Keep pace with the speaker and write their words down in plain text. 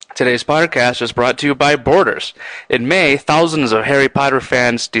Today's podcast is brought to you by Borders. In May, thousands of Harry Potter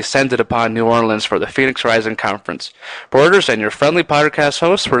fans descended upon New Orleans for the Phoenix Rising Conference. Borders and your friendly Pottercast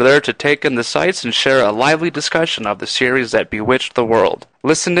hosts were there to take in the sights and share a lively discussion of the series that bewitched the world.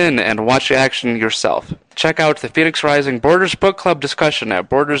 Listen in and watch the action yourself. Check out the Phoenix Rising Borders Book Club discussion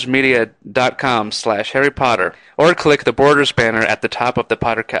at bordersmedia.com/Harry Potter or click the Borders banner at the top of the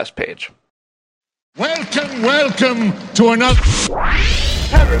Pottercast page. Welcome to another...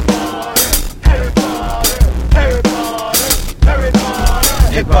 Harry Potter, Harry Potter, Harry Potter, Harry Potter.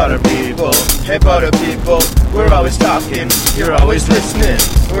 Hey Potter people, we're always talking, you're always listening.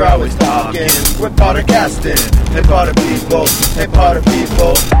 We're always talking, we're Pottercasting. Hey Potter people,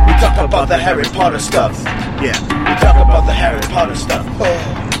 we talk about the Harry Potter stuff. Yeah, we talk about the Harry Potter stuff. We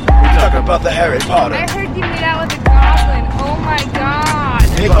talk about the Harry Potter. I heard you meet out with a goblin, oh my god.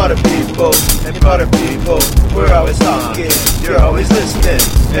 Hey Potter people, we're always talking, you're always listening.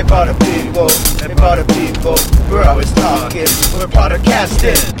 Hey Potter people, we're always talking, we're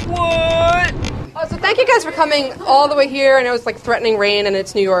Pottercasting. What? Oh, so thank you guys for coming all the way here. I know it's like threatening rain and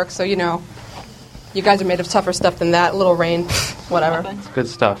it's New York, so you know, you guys are made of tougher stuff than that. A little rain, whatever. It's good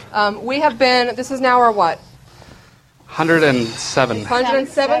stuff. We have been, this is now our what? 107.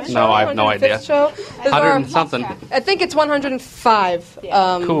 107th show? No, I have no 105th idea. Show? This is 100 our- and something. I think it's 105.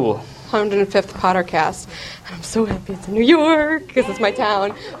 Cool. 105th Pottercast. And I'm so happy it's in New York because it's my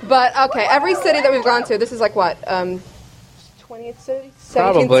town. But okay, every city that we've gone to, this is like what? 20th city? 17th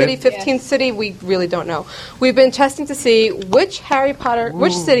Probably. city? 15th city? We really don't know. We've been testing to see which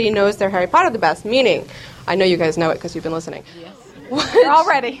city knows their Harry Potter the best. Meaning, I know you guys know it because you've been listening. Yes. We're all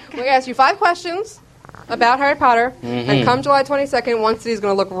ready. We asked you 5 questions about Harry Potter, and come July 22nd, one city's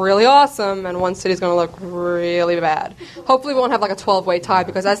going to look really awesome, and one city's going to look really bad. Hopefully, we won't have like a 12-way tie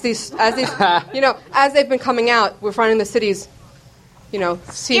because as these, as they've been coming out, we're finding the cities,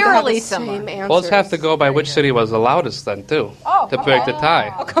 seem to have the same answers. Well, let's have to go by which city was the loudest then, too, to break the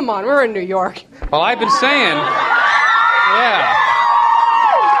tie. Oh, come on, we're in New York. Well, I've been saying, yeah.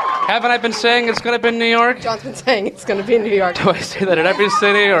 Haven't I been saying it's going to be in New York? John's been saying it's going to be in New York. Do I say that at every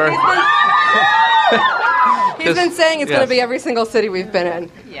city, or...? He's been saying it's going to be every single city we've been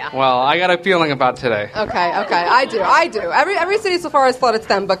in. Yeah. Well, I got a feeling about today. Okay, I do. Every city so far has thought it's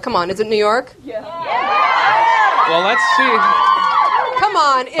them, but come on, is it New York? Yeah. Well, let's see. Come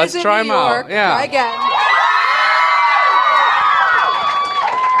on, is Let's it try New 'em out, York? yeah. Try again.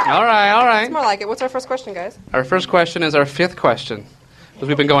 All right. It's more like it. What's our first question, guys? Our first question is our 5th question, because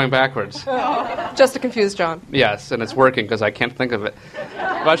we've been going backwards. Just to confuse John. Yes, and it's working because I can't think of it.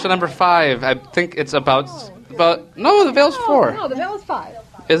 Question number 5. I think it's about. No, the Veil's 4. No, the Veil is 5.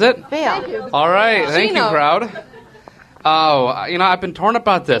 Is it? Veil. All right. Thank you, Gino. crowd. Oh, I've been torn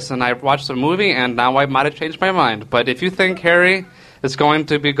about this, and I watched the movie, and now I might have changed my mind. But if you think Harry is going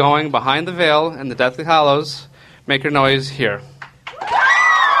to be going behind the veil in the Deathly Hallows, make your noise here.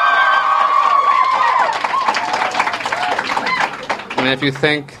 And if you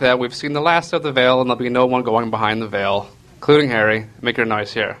think that we've seen the last of the veil and there'll be no one going behind the veil, including Harry, make your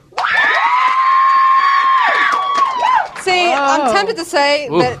noise here. See, I'm tempted to say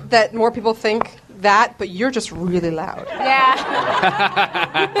Oof. that more people think that, but you're just really loud. Yeah.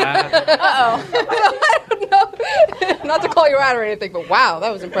 I don't know. Not to call you out or anything, but wow,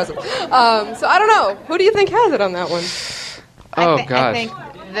 that was impressive. So I don't know. Who do you think has it on that one? Gosh. I think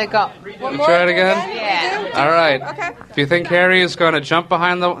the One Try it again? Yeah. All right. Okay. If you think Harry is going to jump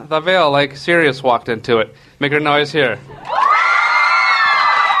behind the veil like Sirius walked into it, make your noise here.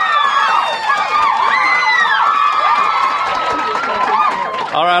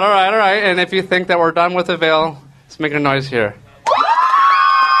 All right. And if you think that we're done with the veil, let's make a noise here.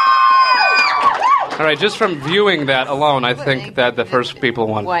 All right, just from viewing that alone, I think that the first people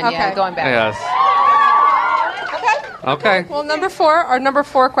won. Okay. Going back. Yes. Okay. Well, number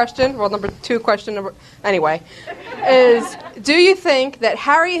 4 question, number 2 question, anyway, is do you think that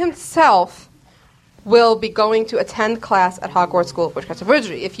Harry himself will be going to attend class at Hogwarts School of Witchcraft and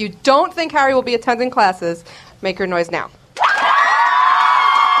Wizardry? If you don't think Harry will be attending classes, make your noise now.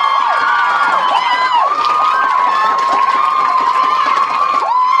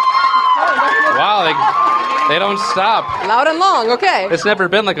 Wow, they don't stop. Loud and long, okay. It's never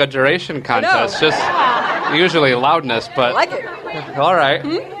been like a duration contest, just usually loudness, I but like it. all right.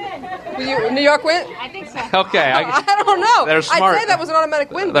 New York win? I think so. Okay. I don't know. They're smart. I'd say that was an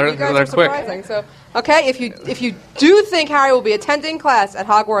automatic win, but They're- you guys they're are quick. surprising. So, okay, if you do think Harry will be attending class at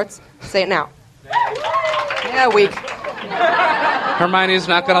Hogwarts, say it now. Yeah, weak. Hermione's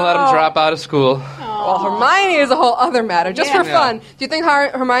not going to let him drop out of school. Well, Hermione is a whole other matter. Just for fun, do you think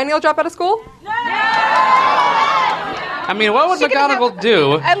Hermione will drop out of school? I mean, what would She could have McGonagall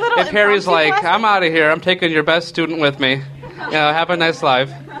do a little if Harry's impromptu like, lesson. I'm out of here, I'm taking your best student with me. Have a nice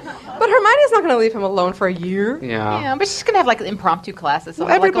life. But Hermione's not going to leave him alone for a year. Yeah, but she's gonna have like impromptu classes. So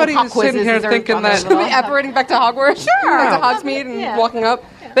Everybody's like, little pop sitting here quizzes or thinking on their that- She'll be little- apparating back to Hogwarts. Sure. Back to Hogsmeade and Yeah. walking up.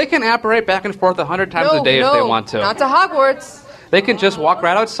 They can apparate back and forth 100 times No, a day no, if they want to. Not to Hogwarts. They can just walk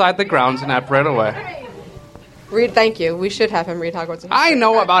right outside the grounds and apparate away. Read, thank you. We should have him read Hogwarts. I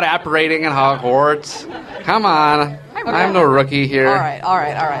know about apparating in Hogwarts. Come on. I'm no rookie here. All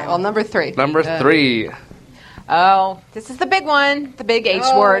right. Well, number 3. Number 3. Oh, this is the big one, the big H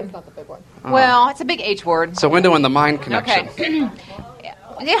Oh, word. it's not the big one. Well, it's a big H word. It's a window in the mind connection. Okay.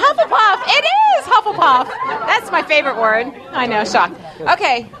 Yeah, Hufflepuff. It is Hufflepuff. That's my favorite word. I know, shocked.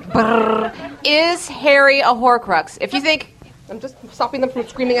 Okay. Brrr. Is Harry a Horcrux? If you think, I'm just stopping them from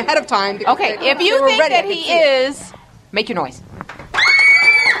screaming ahead of time. because okay, they- if they you were think ready, I that could he see it. is, make your noise.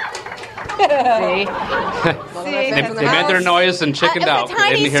 See? They made their noise and chickened It out. was a They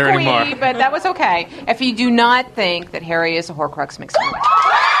tiny didn't hear squeak, anymore. but that was okay. If you do not think that Harry is a Horcrux, make some noise.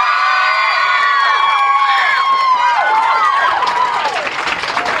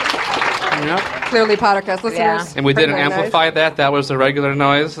 Yep. Clearly, Pottercast listeners. Yeah. And we didn't very nice. amplify that. That was the regular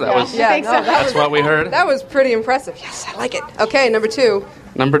noise. That was Yeah, think no, so? that that's what we heard. was pretty impressive. Yes, I like it. Okay, number 2.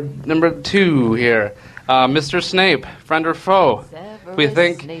 Number 2 here. Mr. Snape, friend or foe? We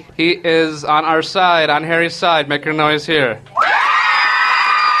think Snape. he is on our side, on Harry's side. Make your noise here.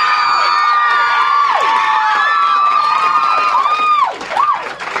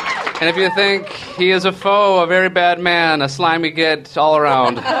 And if you think he is a foe, a very bad man, a slimy git all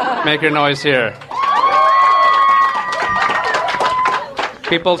around, make your noise here.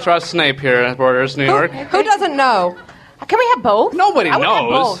 People trust Snape here at Borders, New York. Who doesn't know? Can we have both? Nobody I would have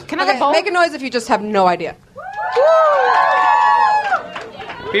knows. both. Can I Okay, have both? make a noise if you just have no idea.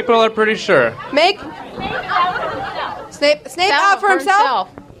 People are pretty sure. Make Snape out for himself.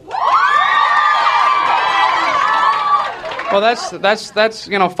 Well, that's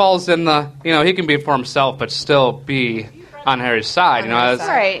falls in the he can be for himself but still be on Harry's side. Harry's That's-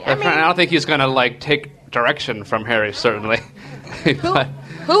 side. Right, I mean- I don't think he's gonna take direction from Harry certainly. But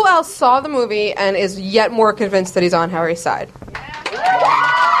Who else saw the movie and is yet more convinced that he's on Harry's side?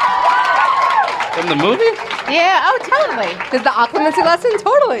 in the movie, Yeah, oh, totally. Did the occlumency lesson?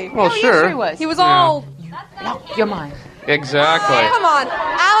 Totally. well, Oh, sure, Yeah, sure he was. He was Yeah. all. No, you're mine. exactly. Come on,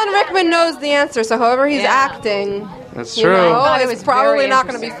 Alan Rickman knows the answer, so however he's Yeah. acting, That's you true. know, thought it it's was probably very not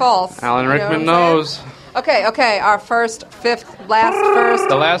going to be false. Alan You know Rickman what I'm saying? knows. Okay, our first, fifth, last.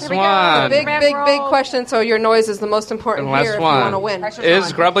 The last The one. big question. So your noise is the most important The last here if one. you want to win.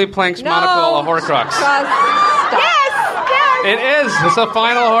 Is Grubbly Plank's monocle a Horcrux? Just stop. Yes! It is. It's a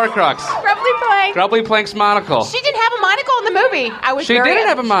final Horcrux. Grubbly Plank. Grubbly Plank's monocle. She didn't have a monocle in the movie. I was She very didn't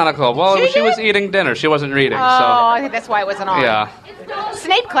have a monocle. Well, She she was did? eating dinner. She wasn't reading. Oh, I think that's why it wasn't So on. yeah.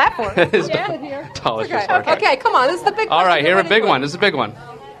 Snape clap for it. It's Yeah. delicious. Okay, come on. This is the big All question. right, here a Everybody big do it. one. This is a big one.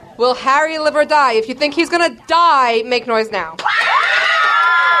 Will Harry live or die? If you think he's going to die, make noise now.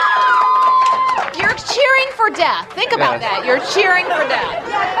 You're cheering for death. Think about Yes. that. You're cheering for death.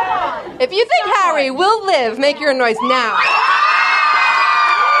 If you think Harry will live, make your noise now.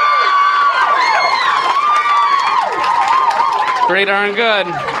 Pretty darn good.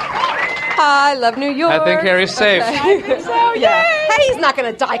 I love New York. I think Harry's safe. So, yeah. Harry's not going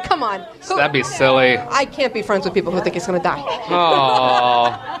to die. Come on. That'd be silly. I can't be friends with people who think he's going to die. Oh,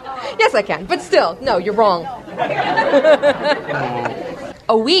 Yes, I can. But still, no, you're wrong.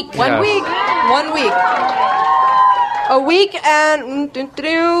 A week. 1 Yes. week. 1 week. A week and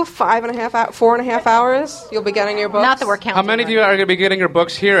 4.5 hours. You'll be getting your books. Not that we're counting. how many of you are going to be getting your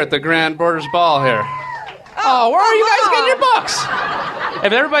books here at the Grand Borders Ball here? Oh, where are you guys getting your books?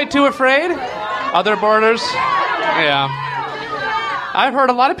 Is everybody too afraid? Other boarders? Yeah. I've heard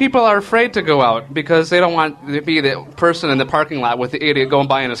a lot of people are afraid to go out because they don't want to be the person in the parking lot with the idiot going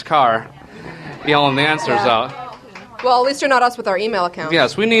by in his car, yelling the answers out. Well, at least you're not us with our email account.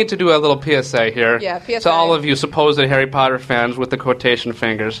 Yes, we need to do a little PSA here. Yeah, PSA. To all of you supposed Harry Potter fans with the quotation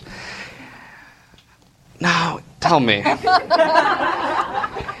fingers. Now, tell me.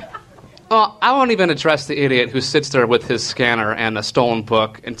 Well, I won't even address the idiot who sits there with his scanner and a stolen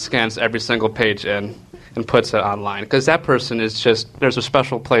book and scans every single page in and puts it online. Because that person is just, there's a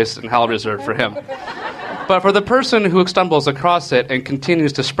special place in hell reserved for him. But for the person who stumbles across it and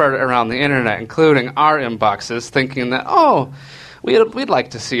continues to spread it around the internet, including our inboxes, thinking that, oh, we'd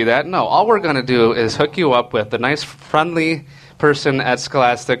like to see that. No, all we're going to do is hook you up with a nice, friendly person at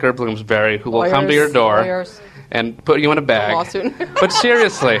Scholastic or Bloomsbury who will come to your door Lawyers. and put you in a bag. Lawsuit. But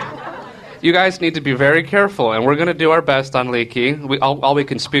seriously, you guys need to be very careful, and we're going to do our best on Leaky. All we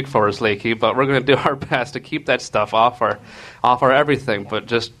can speak for is Leaky, but we're going to do our best to keep that stuff off our everything. But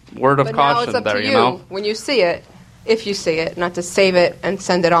just word of But now caution it's up there, to you know. when you see it, if you see it, not to save it and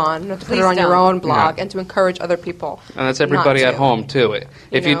send it on, not to put it Please on your don't. own blog, Yeah. and to encourage other people. And that's everybody not at to. home, too.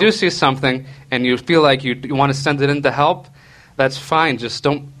 If you know? do see something and you feel like you want to send it in to help, that's fine. Just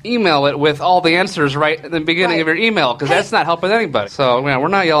don't email it with all the answers right at the beginning Right. of your email, because that's not helping anybody. So we're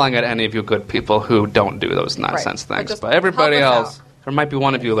not yelling at any of you good people who don't do those nonsense But things. just But everybody help us else, out. there might be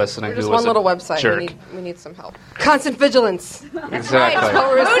one of you listening We're who just is one a little website. jerk. We need some help. Constant vigilance. Exactly. That's what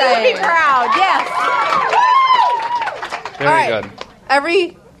we're Who to saying. be proud? Yes. Very All right. good.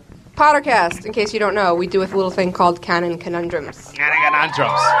 Every Pottercast, in case you don't know, we do a little thing called Canon Conundrums.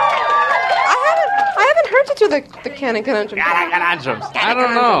 Conundrums. I haven't heard you do the Canon Conundrum. Conundrums. I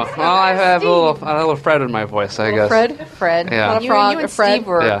don't know. Well, I have a little Fred in my voice, I guess. Fred? Fred. Yeah. Not a You, frog, you a and Fred? Steve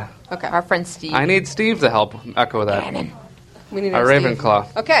were Yeah. Okay. our friend Steve. I need Steve to help echo that. We need A Steve.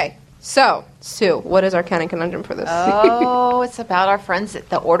 Ravenclaw. Okay. So, Sue, what is our Canon Conundrum for this? Oh, it's about our friends at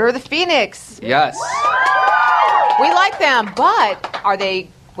the Order of the Phoenix. Yes. We like them, but are they?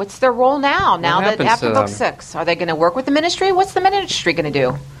 What's their role now? Now that happens after to book them? 6, are they going to work with the Ministry? What's the Ministry going to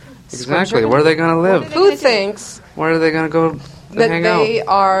do? Exactly. Where are they going to live? Who thinks Where are they going to go that hang they out?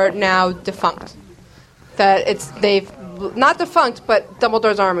 are now defunct? That they've not defunct, but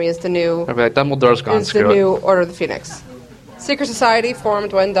Dumbledore's army is the new I'll be like, Dumbledore's gone. is the Screw it. new Order of the Phoenix. Secret society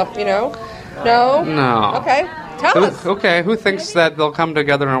formed when No. No. Okay. Tell us. Who thinks that they'll come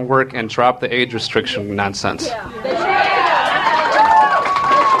together and work and drop the age restriction nonsense?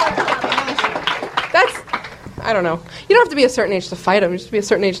 I don't know. You don't have to be a certain age to fight them. You just have to be a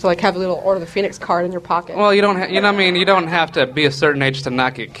certain age to have a little Order of the Phoenix card in your pocket. Well, you don't. You don't have to be a certain age to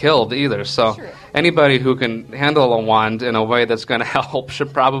not get killed either. So anybody who can handle a wand in a way that's going to help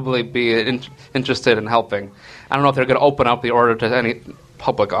should probably be interested in helping. I don't know if they're going to open up the order to any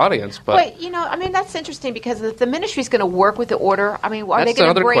public audience, but Wait, that's interesting because if the Ministry's going to work with the Order, are they That's going to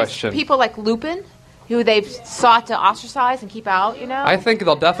another embrace question. people like Lupin, who they've sought to ostracize and keep out? I think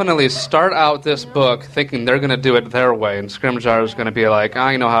they'll definitely start out this book thinking they're going to do it their way, and Scrimgeour is going to be like,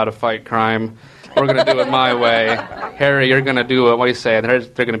 I know how to fight crime. We're going to do it my way. Harry, you're going to do what we say. And they're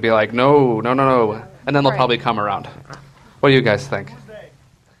going to be like, no. And then they'll probably come around. What do you guys think?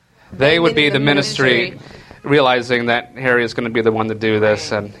 They would be the ministry, realizing that Harry is going to be the one to do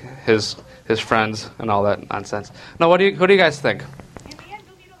this, and his friends and all that nonsense. No, who do you guys think?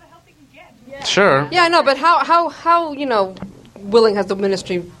 Sure. Yeah, I know, but how willing has the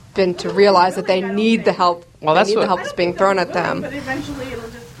Ministry been to realize that they need the help? Well, they that's need what- the help that's being thrown at them. But eventually it'll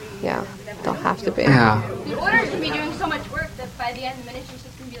just be. Yeah, they'll have to be. Yeah. The order's gonna be doing so much work that by the end the ministry's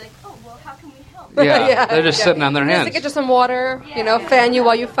just gonna be like, oh well, how can we help? Yeah. They're just sitting on their Just to hands. get you some water, fan you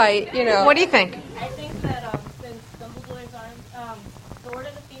while you fight, What do you think? I think that since Dumbledore's the Order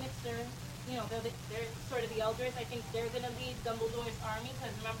of the Phoenix, they're sort of the elders. I think they're going to lead Dumbledore's army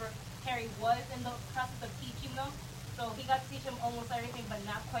because remember, Harry was in the process of teaching them, so he got to teach them almost everything, but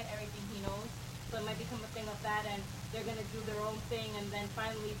not quite everything he knows. So it might become a thing of that, and they're going to do their own thing, and then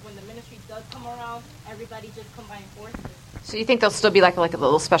finally, when the ministry does come around, everybody just combine forces. So you think they'll still be like a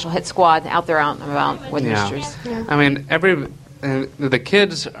little special hit squad out there out and about with Yeah. Ministries? I mean, the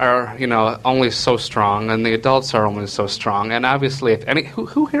kids are, only so strong, and the adults are only so strong. And obviously, if any,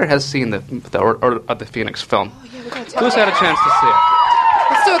 who here has seen the Order of the Phoenix film? Who's had a chance to see it?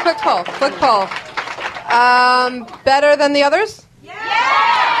 Let's do a quick poll. Better than the others? Yeah!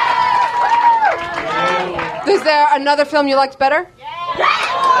 Is there another film you liked better?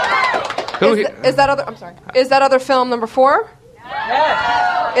 Who Is that other? I'm sorry. Is that other film number 4?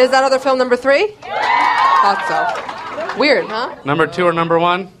 Yes. Is that other film number 3? Thought so. Weird, huh? Number 2 or number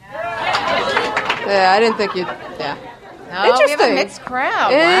 1? Yeah, I didn't think you'd. Yeah. No, we have a Interesting. mixed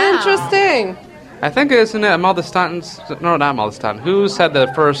crowd. Wow. Interesting. I think isn't it Imelda Staunton's? No, not Imelda Staunton. Who said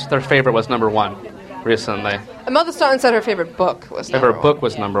their favorite was number 1 recently? Imelda Staunton said her favorite book was Her number 1. book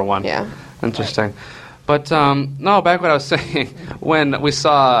was number 1. Yeah. Interesting. But no, back what I was saying, when we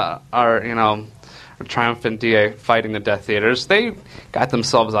saw our triumphant DA fighting the Death Eaters, they got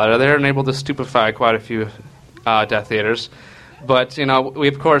themselves out of there and able to stupefy quite a few Death Eaters. But we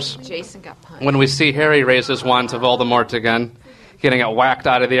of course, Jason got punched. when we see Harry raise his wand to Voldemort again, getting it whacked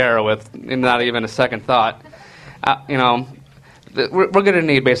out of the air with not even a second thought, we're going to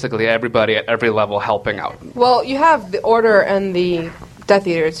need basically everybody at every level helping out. Well, you have the Order and the Death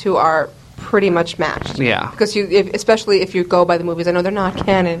Eaters who are pretty much matched. Yeah. Because especially if you go by the movies, I know they're not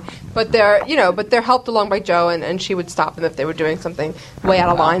canon, but they're helped along by Jo, and she would stop them if they were doing something way out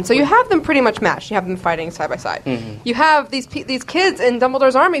of line. So you have them pretty much matched. You have them fighting side by side. You have these kids in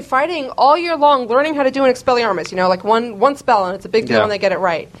Dumbledore's army fighting all year long, learning how to do an Expelliarmus. Like one spell, and it's a big deal when they get it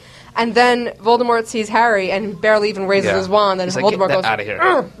right. And then Voldemort sees Harry and barely even raises his wand, and He's Voldemort like, goes, "Get that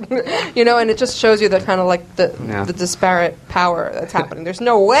out of here!" and it just shows you the kind of like the disparate power that's happening. There's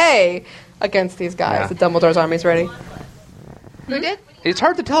no way against these guys that Dumbledore's army's ready. Who did? It's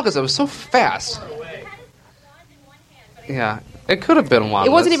hard to tell because it was so fast. Yeah, it could have been wandless.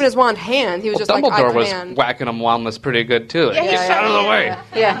 It wasn't even his wand hand. He was just Dumbledore like, I was command. whacking him wandless pretty good too. Yeah, Get out of the way.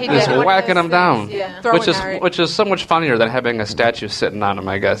 Yeah, he Just did. whacking him down, Throwing which is Harry. which is so much funnier than having a statue sitting on him.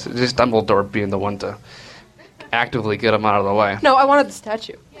 I guess it's just Dumbledore being the one to actively get him out of the way. No, I wanted the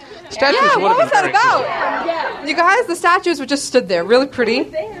statue. Statues Yeah, would what have was been that very about? You guys, the statues were just stood there, really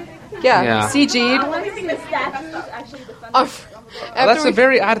pretty. Yeah. CG'd. One thing the statues actually the fun. Well, that's a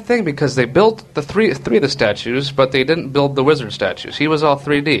very odd thing because they built the three of the statues, but they didn't build the wizard statues. He was all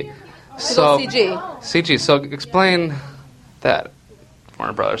 3D. So all CG. CG. So explain that,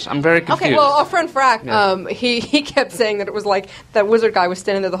 Warner Brothers. I'm very confused. Okay, well, our friend Frack, he kept saying that it was like that wizard guy was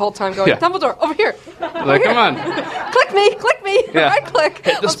standing there the whole time going, Yeah. Dumbledore, over here. Like, come on. Click me. Yeah. Right click.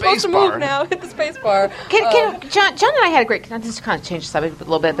 Hit the I'm supposed space to bar. move now. Hit the space bar. John and I had a great. This is kind of change the subject a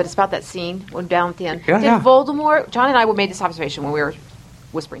little bit, but it's about that scene when down at the end. Yeah, did yeah. Voldemort? John and I made this observation when we were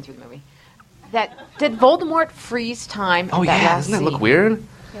whispering through the movie. Did Voldemort freeze time? Oh at that yeah, last doesn't it look scene? weird?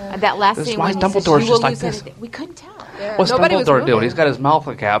 That last This is scene why when he says, Dumbledore's "You just will like lose this." anything." We couldn't tell. What's Nobody was Dumbledore doing? moving. He's got his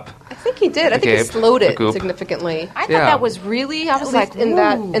mouth cap. I think he did. I think he Gabe, slowed the it goop. significantly. I thought Yeah. that was really. I was At like,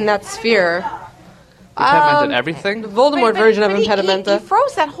 least in that sphere. Implemented everything. The Voldemort version of But he Impedimenta.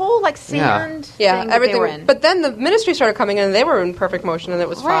 froze that whole sand. Yeah, thing that everything. They were in. But then the Ministry started coming in, and they were in perfect motion, and it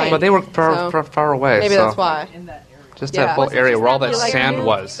was Right. fine. But they were So, far away. Maybe so that's why. Just Yeah. that whole Was it area just where all that that like sand moved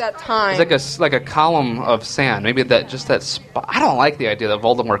was. that time. It's like a column of sand. Maybe that spot. I don't like the idea that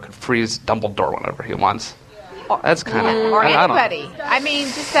Voldemort could freeze Dumbledore whenever he wants. That's kind of or I don't anybody. I mean,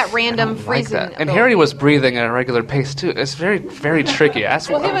 just that random like freezing. that. And Harry was breathing at a regular pace too. It's very very tricky. That's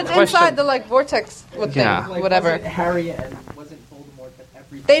Well, he what was inside the vortex thing, Yeah. whatever. Harry and wasn't Voldemort, but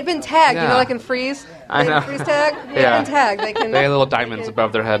everything. They'd been tagged, Yeah. like in Freeze. I know. Freeze tag. They've Yeah. been tagged. They can. They had little diamonds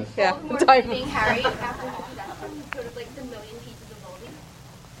above their head. Yeah, Being diamond. Harry after he sort of like the million pieces of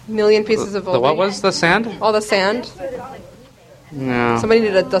Voldy. Million pieces of The what Voldy. was the sand? All the sand. No. Somebody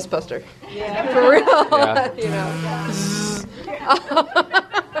needed a dustbuster. For real. Yeah.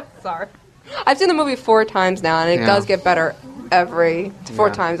 Sorry. I've seen the movie 4 times now, and it Yeah. does get better every 4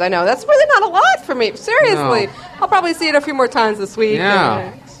 Yeah. times. I know. That's really not a lot for me. Seriously. No. I'll probably see it a few more times this week. Yeah.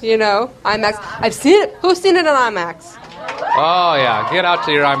 And, IMAX. I've seen it. Who's seen it in IMAX? Oh yeah, get out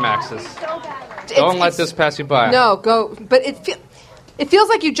to your IMAXs. Don't let this pass you by. No, go. But it feels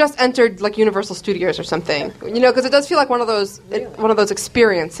like you just entered like Universal Studios or something, because it does feel like one of those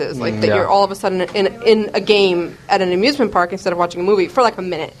experiences, like that Yeah. you're all of a sudden in a game at an amusement park instead of watching a movie for like a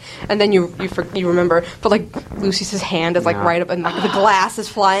minute, and then you remember. But like Lucy's hand is like Yeah. right up, and like, the glass is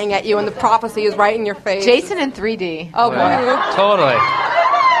flying at you, and the prophecy is right in your face. Jason in 3D. Oh boy. Yeah. Totally.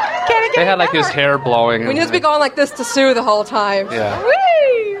 They had like his hair blowing. We need to be going like this to Sue the whole time. Yeah.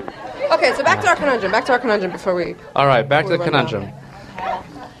 Whee! Okay, so back to our conundrum before we. All right, back to the We'll run conundrum.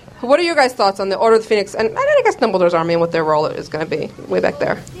 What are your guys' thoughts on the Order of the Phoenix and I guess Dumbledore's army and what their role is going to be way back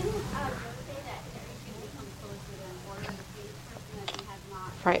there?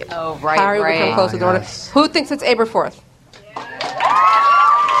 Right. Oh, right, Harry will become right. close to the Order. Yes. Who thinks it's Aberforth?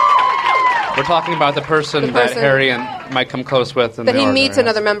 We're talking about the person that person- Harry and might come close with. In That the he order, meets yes.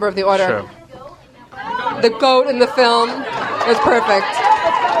 another member of the Order. Sure. The goat in the film is perfect.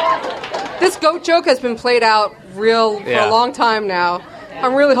 This goat joke has been played out for Yeah. a long time now.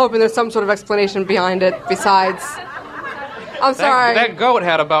 I'm really hoping there's some sort of explanation behind it besides. I'm sorry. That goat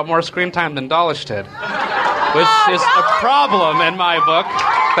had about more screen time than Dawlish did, which is a problem in my book.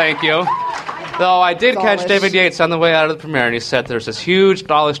 Thank you. Though I did catch Dawlish. David Yates on the way out of the premiere, and he said there's this huge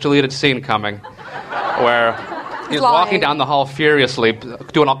Dawlish deleted scene coming, where he's lying. walking down the hall furiously,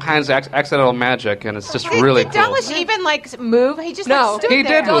 doing all kinds of accidental magic, and it's just really Did cool. Dawlish even move? He just No. stood He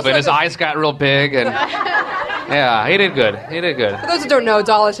there. did move, and his eyes got real big, and yeah, he did good. He did good. For those who don't know,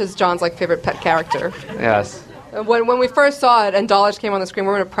 Dawlish is John's favorite pet character. Yes. When we first saw it and Dawlish came on the screen,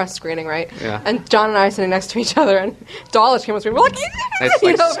 we were in a press screening, right? Yeah. And John and I are sitting next to each other, and Dawlish came on the screen. We're like,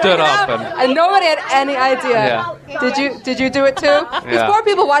 They just, stood up and nobody had any idea. Yeah. Did you do it too? These Yeah. poor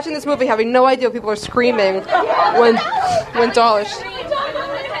people watching this movie having no idea people are screaming when Dawlish.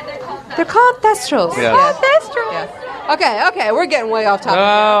 They're called Thestrals. Yeah. Oh, Thestrals. Yeah. Okay, we're getting way off topic.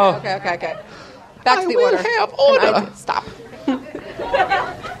 Oh. Okay. Back to the order. have order. Stop. Okay,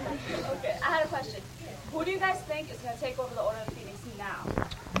 I had a question. Who do you guys think is going to take over the Order of the Phoenix now?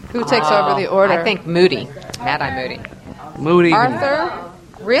 Who takes over the order? I think Moody. Mad-Eye Moody. Moody. Arthur.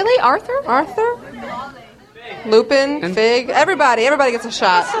 Really? Arthur? Arthur? Lupin, Fig, everybody gets a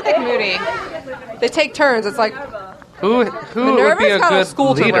shot. I think Moody. They take turns. It's like Who would Minerva's be a got a good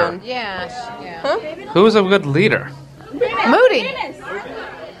school to leader? run. Yeah. Who's a good leader? Moody.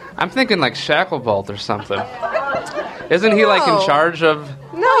 I'm thinking like Shacklebolt or something. Isn't he like in No. charge of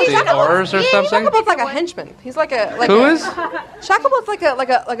No, the oars or something? Shacklebolt's like a henchman. He's like a Who is? Shacklebolt like a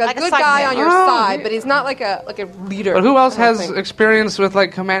a good side guy man. on your Oh. side, but he's not like a leader. But who else I don't has think. experience with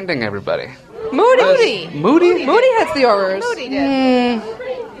like commanding everybody? Moody? Moody? Moody has the orders. Moody did.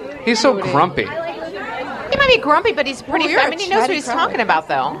 He's so grumpy. He might be grumpy, but he's pretty. Ooh, you're I a mean, he knows what chatty he's crowd. talking about,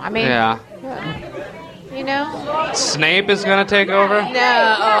 though. I mean, Yeah. you know. Snape is gonna take over.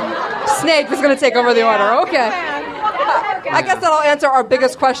 No. Snape is going to take over the order. Okay. I guess that'll answer our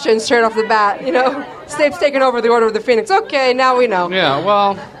biggest question straight off the bat. You know, Snape's taking over the Order of the Phoenix. Okay, now we know. Yeah.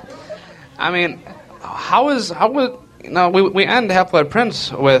 Well, I mean, how would we end Half-Blood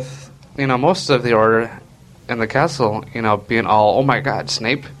Prince with most of the order in the castle being all, oh my God,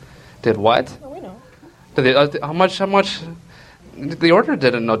 Snape did what? We know. Did they, how much? The order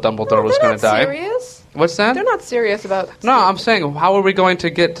didn't know Dumbledore was They're going not to die. serious. What's that? They're not serious about. No, I'm saying, how are we going to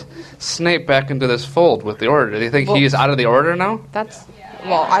get Snape back into this fold with the Order? Do you think he's out of the Order now? That's.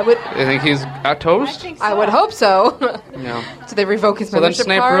 Well, I would. Do you think he's toast? I would hope so. No. So they revoke his So then membership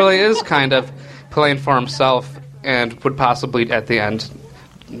Snape card? really is kind of playing for himself and would possibly, at the end,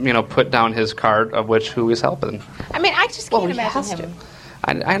 put down his card of who he's helping. I mean, I just Well, can't he has imagine him.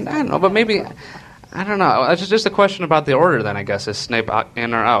 I don't know, but maybe... I don't know. It's just a question about the Order, then, I guess. Is Snape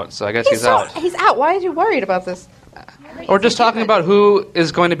in or out? So I guess he's out. He's out. Why are you worried about this? Or just talking about who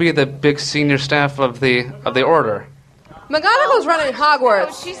is going to be the big senior staff of the Order. McGonagall's running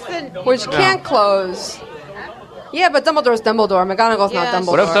Hogwarts, She's the. which can't close. Yeah, but Dumbledore's Dumbledore. McGonagall's not Yeah, Dumbledore.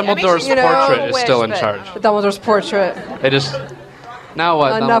 What if Dumbledore's you know, portrait is wish, still in but- charge? Dumbledore's portrait. They just... Now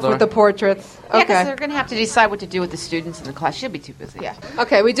what, Enough Dumbledore? with the portraits. Yeah, because Okay. they're going to have to decide what to do with the students in the class. She'll be too busy. Yeah.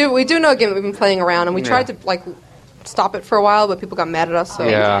 Okay. We do know again. We've been playing around, and we tried to stop it for a while, but people got mad at us, so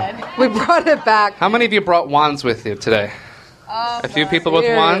Yeah. we brought it back. How many of you brought wands with you today? A few people with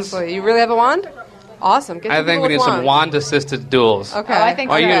wands? Seriously, you really have a wand? Awesome. Get I some think people we need with some wands. wand-assisted duels. Okay. Oh, I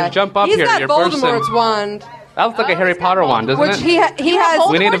think Oh, you so. jump up He's here. got You're Voldemort's bursting. wand, That looks like a Harry Potter wand, doesn't which it? he has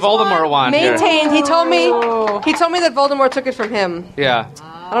We need a Voldemort wand here. maintained. He told me that Voldemort took it from him. Yeah.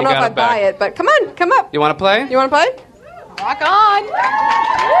 I don't know if I buy it, but come on, come up. You want to play? You want to play? Rock on.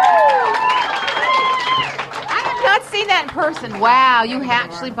 I have not seen that in person. Wow, you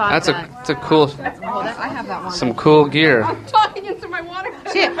actually bought That's that. it's a cool, I have that one. some cool gear. Talking into my water.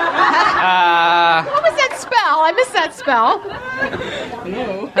 Shit. What Ah, was that spell? I missed that spell.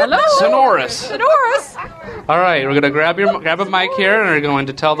 Hello. Sonorous. Sonorous. All right, we're gonna grab a mic here, and we're going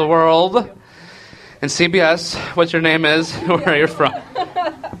to tell the world and CBS what your name is, where you're from.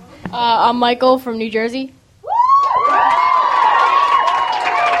 I'm Michael from New Jersey.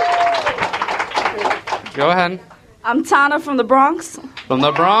 Go ahead. I'm Tana from the Bronx. From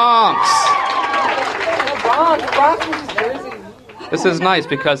the Bronx. Bronx is Jersey. This is nice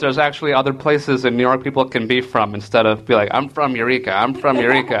because there's actually other places in New York people can be from instead of be like, I'm from Eureka, I'm from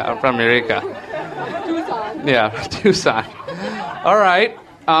Eureka, I'm from Eureka. Tucson. Yeah, Tucson. All right.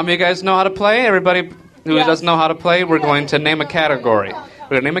 You guys know how to play? Everybody who doesn't know how to play, we're going to name a category.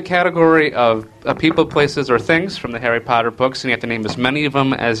 We're going to name a category of people, places, or things from the Harry Potter books, and you have to name as many of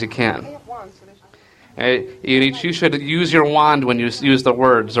them as you can. You should use your wand when you use the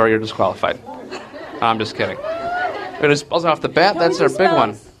words, or you're disqualified. I'm just kidding. We're going to spells off the bat. That's our big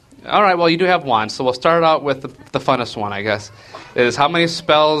one. All right, well, you do have wands, so we'll start out with the funnest one, I guess. It is how many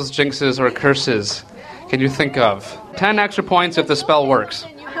spells, jinxes, or curses can you think of? 10 extra points if the spell works.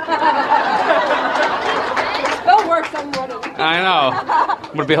 Spell works, I'm running. I know. I'm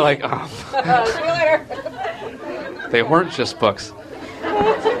going to be like, oh. See you later. They weren't just books.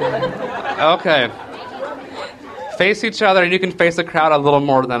 Okay. Face each other, and you can face the crowd a little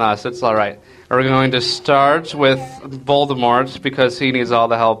more than us. It's all right. We're going to start with Voldemort because he needs all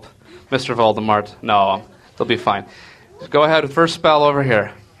the help. Mr. Voldemort. No, they'll be fine. Go ahead. First spell over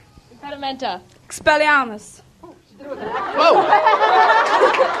here. Impedimenta. Expelliarmus.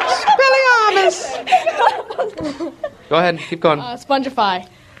 Go ahead. Keep going. Spongify.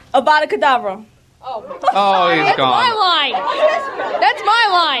 Avada Kedavra. Oh, he's My gone. line. That's my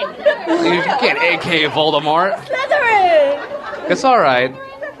line. You can't AK Voldemort. Slytherin. It's all right.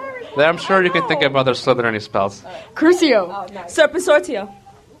 I'm sure you can think of other Slytherin spells. Crucio. Serpensortia.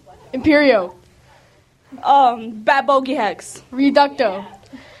 Imperio. Bad Bogey Hex. Reducto.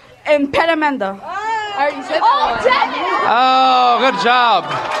 Impedimenta. I already said that Oh, good job.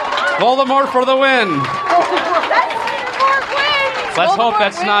 Voldemort for the win. Let's hope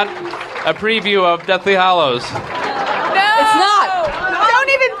that's not a preview of Deathly Hallows. No, It's not. Don't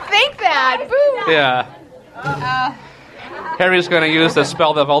even think that. Boo. Yeah. Harry's going to use the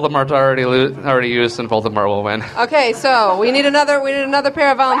spell that Voldemort already used, and Voldemort will win. Okay, so we need another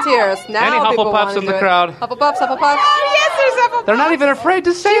pair of volunteers. Now Any people Hufflepuffs wanna in the do it. crowd? Hufflepuffs. Oh, yes, there's Hufflepuff. They're not even afraid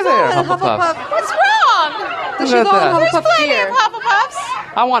to say She's they're all in Hufflepuffs. Hufflepuff. What's wrong? She's Look at all in that. There's Hufflepuff plenty gear. of Hufflepuffs.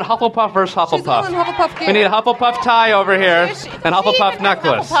 I want Hufflepuff versus Hufflepuff. She's all in Hufflepuff gear. We need a Hufflepuff tie over here and Hufflepuff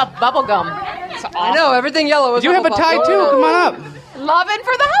necklace. Hufflepuff bubblegum. It's awesome. I know, everything yellow is You have a Hufflepuff. tie too. Come on up. Loving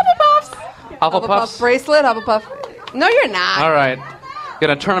for the Hufflepuffs. Hufflepuff Hufflepuffs. bracelet, Hufflepuff. No, you're not. All right.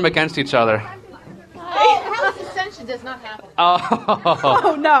 Gonna turn them against each other. House ascension does not happen.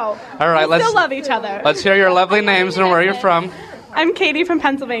 Oh. No. All right. We still love each other. Let's hear your lovely names and where you're from. I'm Katie from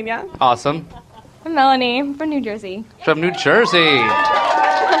Pennsylvania. Awesome. I'm Melanie from New Jersey. From New Jersey.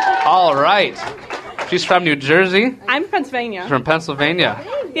 All right. She's from New Jersey. I'm Pennsylvania. From Pennsylvania.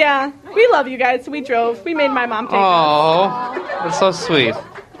 Yeah, we love you guys. We drove. We made my mom take us. Oh, that's so sweet.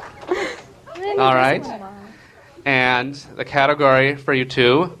 All right. And the category for you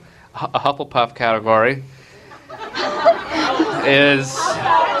two, a Hufflepuff category, is,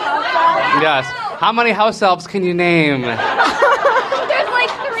 yes, how many house elves can you name? There's like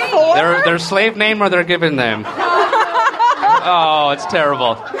 3. Their slave name or their given name? Oh, it's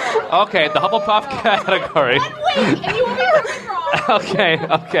terrible. Okay, the Hufflepuff category. And you want me to prove wrong.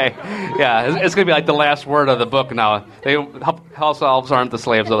 Okay. Yeah, it's going to be like the last word of the book now. House elves aren't the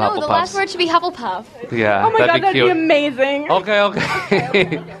slaves of the No, Hufflepuffs. the last word should be Hufflepuff. Yeah, Oh my that'd god, be that'd cute. be amazing.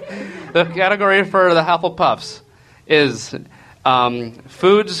 Okay. The category for the Hufflepuffs is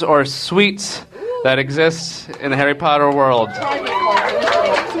foods or sweets that exist in the Harry Potter world.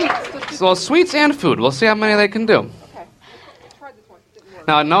 So sweets and food. We'll see how many they can do.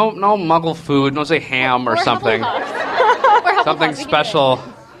 Now, no Muggle food. No, say ham or something. Something special.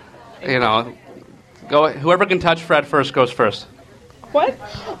 You know. Go. Whoever can touch Fred first goes first. What?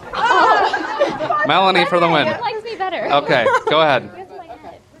 Melanie for the win. That likes me better. Okay, go ahead.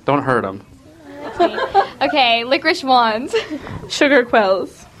 Don't hurt him. Okay, licorice wands. Sugar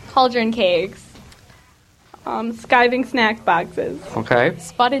quills. Cauldron cakes. Skiving snack boxes. Okay.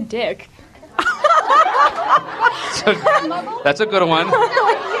 Spotted dick. So, that's a good one.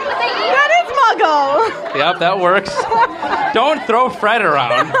 That is Muggle. Yep, that works. Don't throw Fred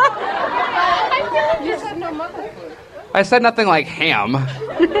around. You said no mother. I said nothing like ham.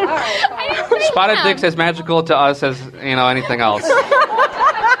 Spotted dick's as magical to us as, anything else.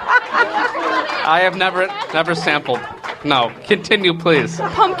 I have never sampled. No, continue, please.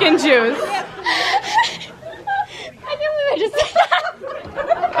 Pumpkin juice. I can't believe I just said that.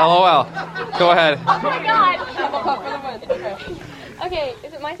 LOL. Go ahead. Oh my god. Okay,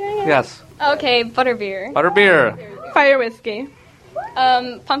 is it my turn again? Yes. Okay, butterbeer. Butterbeer. Fire whiskey.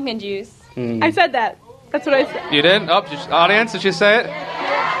 Pumpkin juice. I said that. That's what I said. You did? Oh, audience, did you say it?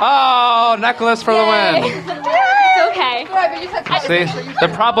 Oh, necklace for the win. It's okay. See, the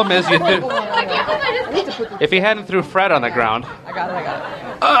problem is if you hadn't threw Fred on the ground. I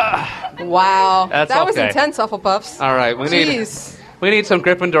got it. Wow. That's that was okay. intense, Hufflepuffs. All right, we need some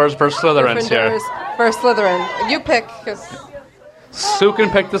Gryffindors versus Slytherins here. First Slytherin. You pick, because Sue can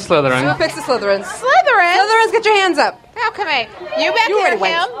pick the Slytherin. Sue picks the Slytherins. Slytherins, get your hands up. Oh, come here. You back You there,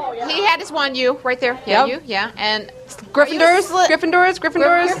 already him. He had his one. You right there. Yeah, Yep. you. Yeah, and Gryffindors. Gryffindors.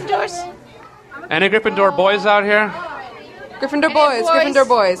 Gryffindors. Any Gryffindor boys out here? Gryffindor boys. Gryffindor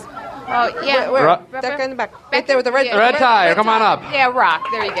boys. Oh yeah. Where? That guy in the back. Right there with the red. Yeah, Red tie, come on up. Yeah, rock.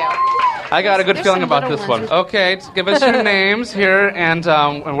 There you go. I got a good feeling about this one. Okay, give us your names here and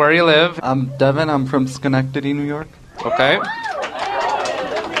where you live. I'm Devin. I'm from Schenectady, New York. Okay.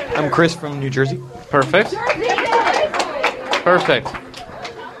 I'm Chris from New Jersey. Perfect.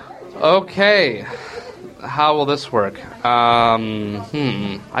 Okay. How will this work? I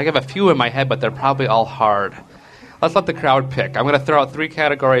have a few in my head, but they're probably all hard. Let's let the crowd pick. I'm going to throw out 3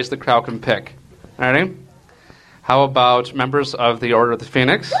 categories the crowd can pick. All right? How about members of the Order of the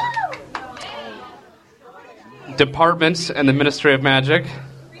Phoenix? Departments in the Ministry of Magic?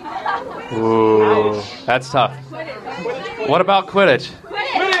 Ooh, that's tough. What about Quidditch?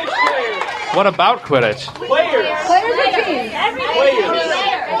 What about Quidditch?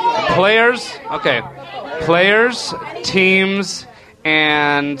 Players? Okay. Players, teams,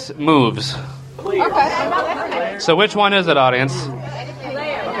 and moves. Okay. So which one is it, audience?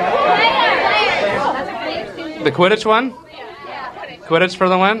 The Quidditch one? Quidditch for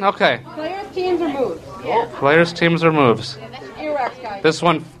the win? Okay. Players, teams, or moves? Players, teams, or moves? Earwax, guys. This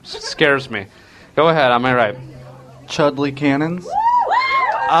one scares me. Go ahead, am I right? Chudley Cannons.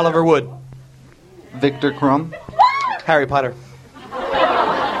 Oliver Wood. Victor Crumb. Harry Potter.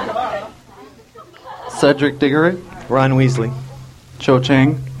 Cedric Diggory. Ron Weasley. Cho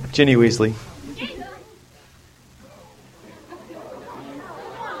Chang. Ginny Weasley.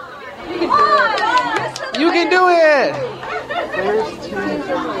 You can do it!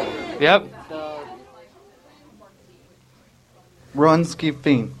 Yep. Runsky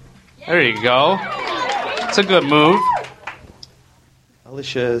Fiend. There you go. It's a good move.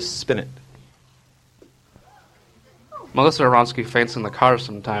 Alicia Spinnet. Melissa Aronsky faints in the car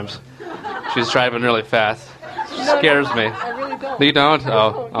sometimes. She's driving really fast. She scares me. I really don't. You don't?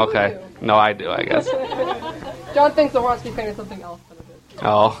 Oh, okay. No, I do, I guess. John thinks the Wronski painted something else.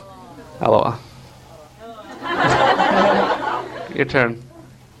 Oh. Hello. Your turn.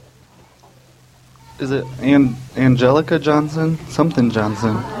 Is it Angelica Johnson? Something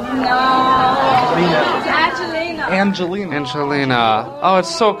Johnson. Angelina. Oh,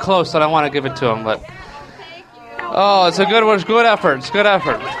 it's so close that I want to give it to him, but... Oh, it's a good one. It's good effort. It's good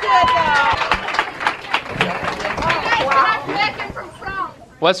effort.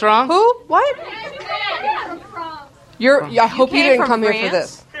 What's wrong? Who? What? I hope you didn't come here for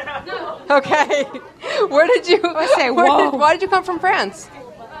this. Okay. Where did you? Why did you come from France?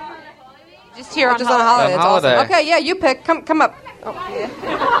 Just here on on holiday. holiday. It's holiday. awesome. Okay, yeah, you pick. Come up.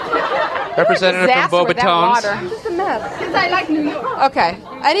 Representative from Beauxbatons. Just a mess. Because I like New York. Okay.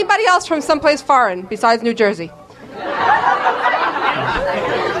 Anybody else from someplace foreign besides New Jersey?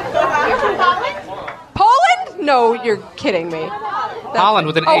 Poland? No, you're kidding me. Holland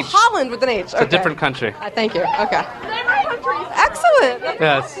with an H. Oh, Holland with an H. It's a different country. Thank you. Okay. Excellent.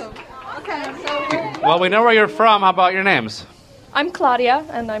 Yes. Okay, so Well, we know where you're from. How about your names? I'm Claudia,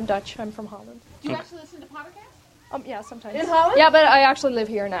 and I'm Dutch. I'm from Holland. do you actually listen to podcasts? Yeah, sometimes. In Holland? Yeah, but I actually live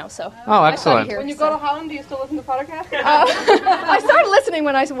here now, so. Oh, I excellent. study here, When you so. go to Holland, do you still listen to podcasts? I started listening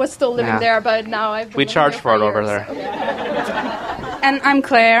when I was still living Yeah. there, but now I've been We living charge there for it years. over there. And I'm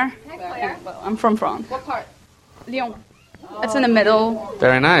Claire. Hi, Claire. I'm from France. What part? Lyon. It's in the middle.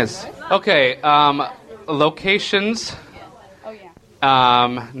 Very nice. Okay, locations. Oh,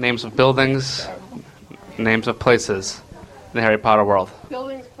 yeah. Names of buildings. Names of places in the Harry Potter world.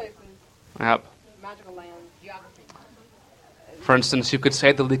 Buildings, places, Yep. magical land, geography. For instance, you could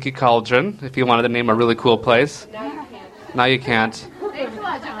say the Leaky Cauldron if you wanted to name a really cool place. Now you can't. Now you can't. Thanks a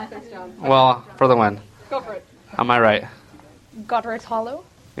lot, John. Thanks, John. Well, for the win. Go for it. Am I right? Godric's Hollow.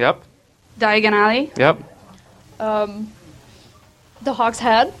 Yep. Diagon Alley. Yep. The Hog's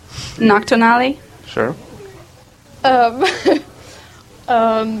Head. Nocturne Alley. Sure.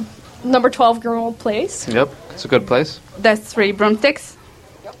 Number 12 Grimmauld Place. Yep. It's a good place. That's 3 broomsticks.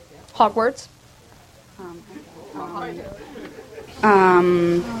 Hogwarts.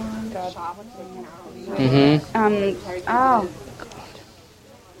 Oh.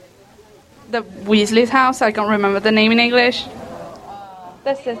 The Weasley's house. I can't remember the name in English.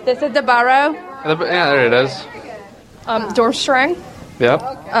 This is the Barrow. Yeah, there it is. Durmstrang. Yep.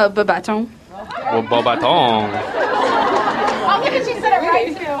 Beauxbatons. Well, Beauxbatons. Oh, look at you said it right,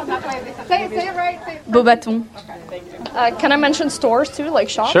 too. Say it right. Say it. Beauxbatons. Can I mention stores, too, like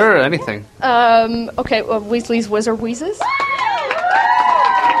shops? Sure, anything. Okay, Weasley's Wizard Wheezes.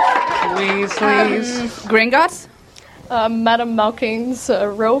 Weasleys. Gringotts. Madame Malkin's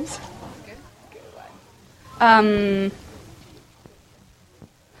robes.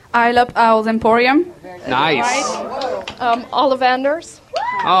 I Love Owl's Emporium. Nice. Ollivander's.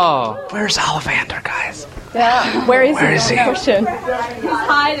 Oh, where's Ollivander, guys? Yeah, where is he? Question. He's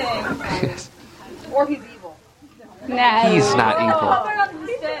hiding. Or he's evil. No. He's not evil. They're under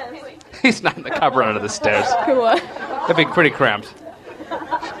the stairs. He's not in the cupboard under the stairs. What? That'd be pretty cramped.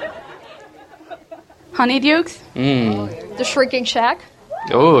 Honeydukes. The Shrinking Shack.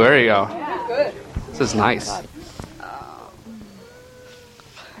 Oh, there you go. Good. This is nice.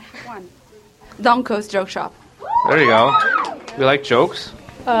 Donko's Joke Shop. There you go. We like jokes.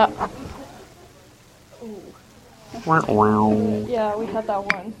 Yeah, we had that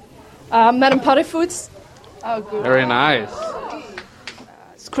one. Madame Potterfoods. Oh, good. Very nice.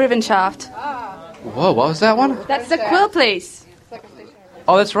 Scrivenshaft. Whoa, what was that one? That's the quill place.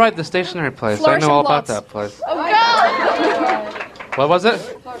 Oh, that's right, the stationery place. Flourish I know all and about Blots. that place. Oh, God! What was it?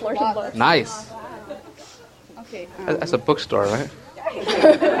 Flourish and Blots. Nice. Okay. That's a bookstore, right?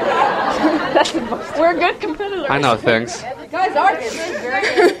 We're good competitors. I know things. You guys are good. Very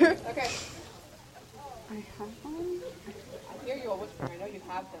good. Okay. I hear you all whispering. I know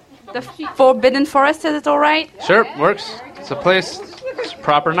The Forbidden Forest, is it all right? Sure, works. It's a place. It's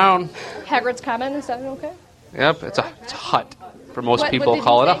proper noun. Hagrid's cabin, is that okay? Yep, it's a hut. For most What people, did you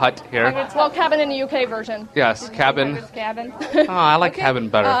call it a say? hut here. Hagrid's, well, cabin in the UK version. Yes, cabin. Hagrid's cabin. Oh, I like cabin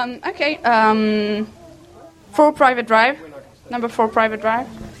better. Okay. 4 Private Drive. Number 4 Private Drive.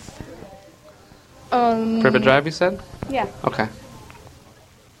 Private Drive, you said? Yeah. Okay.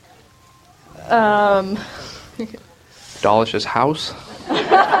 Dawlish's house.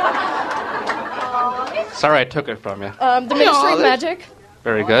 Sorry, I took it from you. The Ministry of Magic.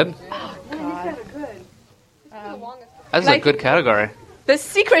 Very good. That's a good category. The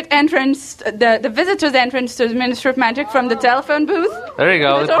secret entrance, the visitor's entrance to the Ministry of Magic from the telephone booth. There you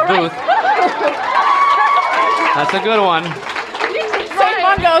go, the That's all booth. That's a good one. St.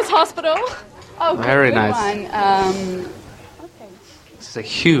 Mungo's Hospital. Oh, Very good nice. one. This is a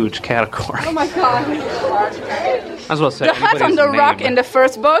huge category. Oh my god. I was about to say The hut on anybody's the name. rock in the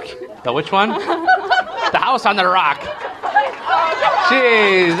first book. The which one? The house on the rock.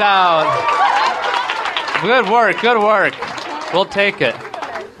 Jeez, out. Good work, good work. We'll take it.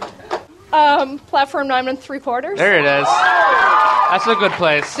 Platform 9 3/4. There it is. That's a good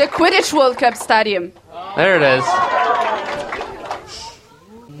place. The Quidditch World Cup Stadium. There it is.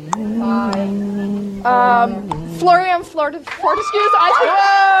 Florian Fortescue's Ice Cream.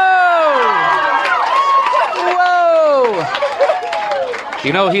 Whoa!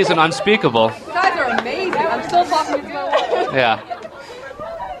 You know he's an unspeakable. You guys are amazing. I'm still talking to my Yeah.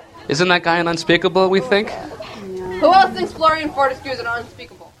 Isn't that guy an unspeakable, we think? Who else thinks Florian Fortescue is an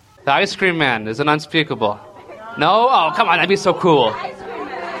unspeakable? The ice cream man is an unspeakable. No? Oh, come on, that'd be so cool.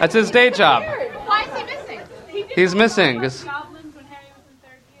 That's his day job. Why is he missing? He's missing.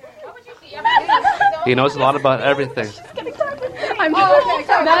 He knows a lot about everything. I'm No.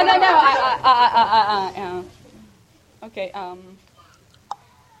 Okay.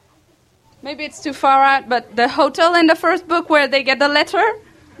 Maybe it's too far out, but the hotel in the first book where they get the letters.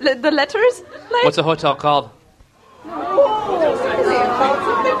 Like, What's the hotel called?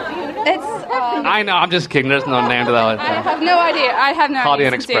 it's. I know, I'm just kidding. There's no name to the I hotel. have no idea. Holiday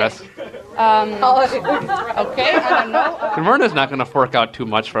Inn Sincere. Express. Okay, I don't know. Converna's not going to fork out too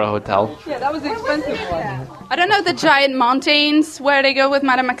much for a hotel. Yeah, that was the expensive one. I don't know the giant mountains where they go with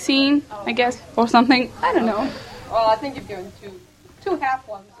Madame Maxine, I guess, or something. I don't know. Well, I think you've given two half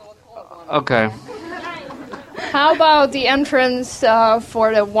ones, so let's call it one. Okay. How about the entrance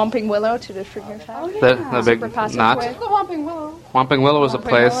for the Whomping Willow to the Shrinker's house? The big Super passageway. knot. The Whomping Willow. Whomping Willow is a Whomping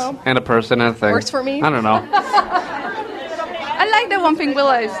place Willow. and a person and a thing. Works for me. I don't know. I like the Whomping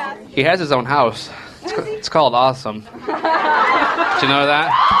Willows. He has his own house. It's called Awesome. Did you know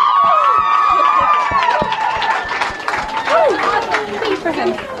that?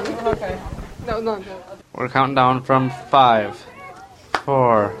 Okay. No. We're counting down from 5,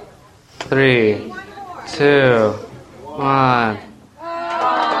 4, 3, 2, 1.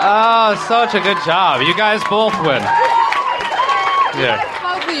 Oh, such a good job. You guys both win. Here.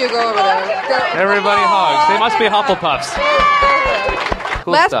 Hopefully you go over there. Go. Everybody hugs. They must be Hufflepuffs.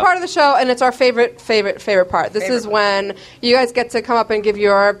 Cool Last stuff. part of the show, and it's our favorite part. This is when you guys get to come up and give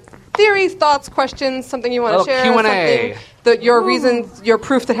your theories, thoughts, questions, something you want to Little share, Q&A. something, your reasons, your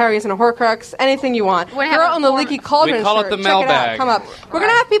proof that Harry isn't a Horcrux, anything you want. We have Girl a on the form. Leaky Cauldron We call it shirt. the Check it out. mailbag. Come up. We're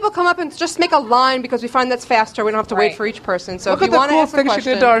going to have people come up and just make a line because we find that's faster. We don't have to wait for each person. So Look if at you the want to cool ask a thing she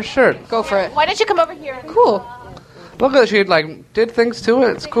question, did to our shirt. go for it. Why don't you come over here? Cool. Look at she did things to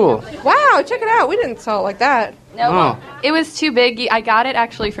it. It's cool. Wow, check it out. We didn't sell it like that. No, Oh. it was too big. I got it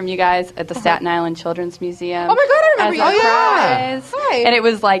actually from you guys at the Staten Island Children's Museum. Oh my God, I remember as you. a Oh, yeah. prize. Hi. And it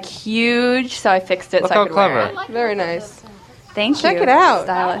was like huge, so I fixed it Look so how I could wear clever. it. Very nice. Thank Check you. it out.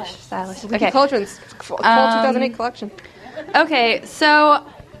 Stylish. Leaky Okay. Cauldron's fall 2008 collection. Okay, so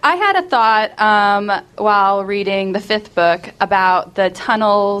I had a thought while reading the 5th book about the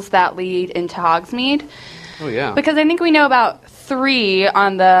tunnels that lead into Hogsmeade. Oh, yeah. Because I think we know about 3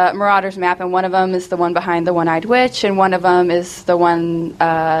 on the Marauders map, and one of them is the one behind the One-Eyed Witch, and one of them is the one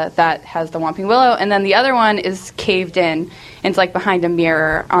that has the Whomping Willow, and then the other one is caved in, and it's like behind a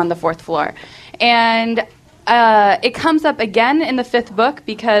mirror on the 4th floor. And it comes up again in the 5th book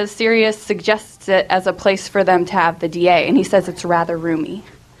because Sirius suggests it as a place for them to have the DA, and he says it's rather roomy.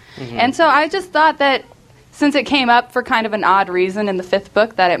 Mm-hmm. And so I just thought that since it came up for kind of an odd reason in the 5th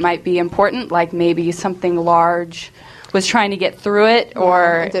book, that it might be important, like maybe something large was trying to get through it,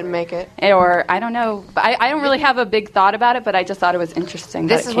 or It didn't make it. or I don't know. But I don't really have a big thought about it, but I just thought it was interesting.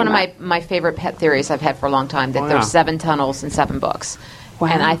 This that it is one of came up. my favorite pet theories I've had for a long time, that Oh, yeah. there's 7 tunnels and 7 books.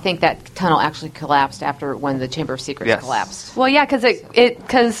 And I think that tunnel actually collapsed after when the Chamber of Secrets collapsed. Well, yeah,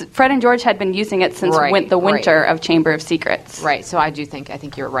 because Fred and George had been using it since the winter of Chamber of Secrets. Right. So I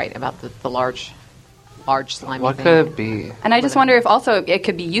think you're right about the large slimy What thing. could it be? And I just wonder if also it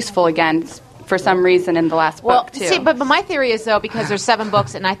could be useful again for some reason in the last book, too. See, but my theory is, though, because there's 7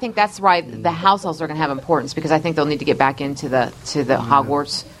 books, and I think that's why the house elves are going to have importance, because I think they'll need to get back into the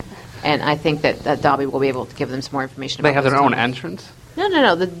Hogwarts, and I think that Dobby will be able to give them some more information about They have those their own tunnels. entrance?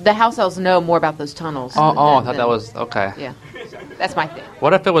 No. The house elves know more about those tunnels. I thought that was... Okay. Yeah. That's my thing.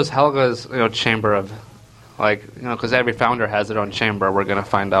 What if it was Helga's chamber of... because every founder has their own chamber. We're going to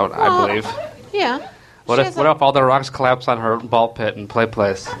find out, I believe. Yeah. What if all the rocks collapse on her ball pit and play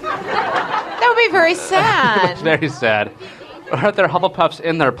place? That would be very sad. Very sad. Or are there Hufflepuffs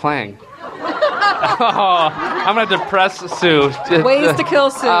in there playing? I'm going to depress Sue. Ways to kill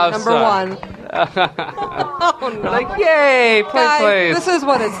Sue, number 1. Oh, no. Yay, Guys, place. this is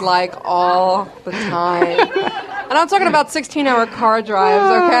what it's like all the time. And I'm talking about 16-hour car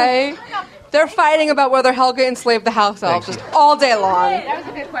drives, okay? They're fighting about whether Helga enslaved the house elves just all day long. That was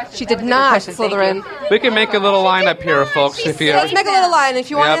a good question. She did not, Slytherin. We can make a little line up here, folks. If you Let's make a little line. If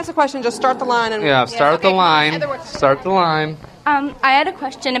you want Yep. to ask a question, just start the line. And start the line. Start the line. I had a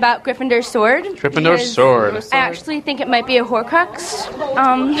question about Gryffindor's sword. Gryffindor's because sword. I actually think it might be a Horcrux.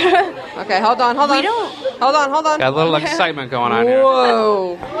 Okay, hold on. Hold on. Got a little excitement going on here.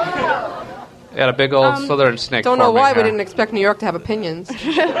 Whoa. Got a big old Slytherin snake. Don't know forming why we here. didn't expect New York to have opinions.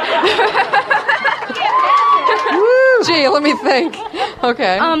 Gee, let me think.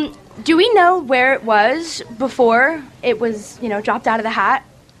 Okay. Do we know where it was before it was, dropped out of the hat?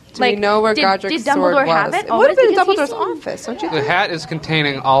 Do we know where Godric's did sword Dumbledore was? have it? It would have been in Because he Dumbledore's seemed- office, don't you The think? hat is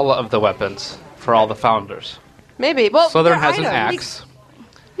containing all of the weapons for all the founders. Maybe. Well, Slytherin they're has an items. axe.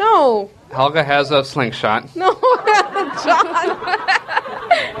 No. Helga has a slingshot. No, John.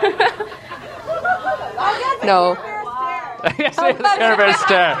 No. Yes, the Care Bear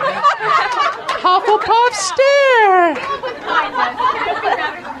stare. Hufflepuff stare.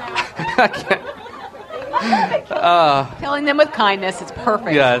 Killing them with kindness. It's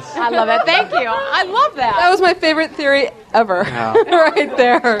perfect. Yes. I love it. Thank you. I love that. That was my favorite theory ever. Yeah. Right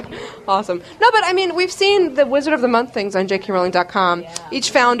there. Awesome. No, but I mean, we've seen the Wizard of the Month things on jkrowling.com. Each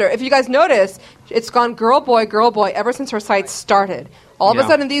founder, if you guys notice, it's gone girl, boy, ever since her site started. All of a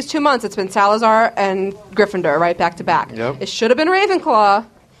sudden, these 2 months, it's been Salazar and Gryffindor, right, back to back. Yep. It should have been Ravenclaw,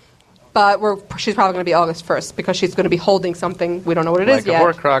 but she's probably going to be August 1st because she's going to be holding something. We don't know what it is Like a yet.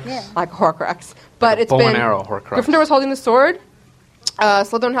 Horcrux. Yeah. Like a Horcrux. But it's bow been... and arrow Horcrux. Gryffindor was holding the sword.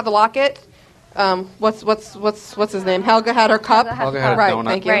 Slytherin had the locket. What's his name? Helga had her cup. Helga had a right, donut.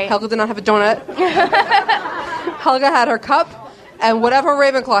 thank you. Right. Helga did not have a donut. Helga had her cup and whatever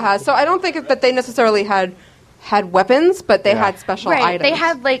Ravenclaw has. So I don't think that they necessarily had weapons, but they had special items. They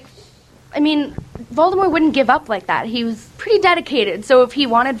had Voldemort wouldn't give up like that. He was pretty dedicated. So if he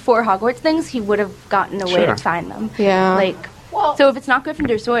wanted 4 Hogwarts things, he would have gotten a way to find them. Yeah. So if it's not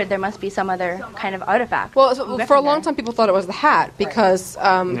Gryffindor's sword, there must be some other kind of artifact. Well, for a long time, people thought it was the hat because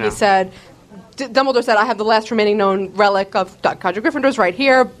he said, Dumbledore said, I have the last remaining known relic of Godric Gryffindor's right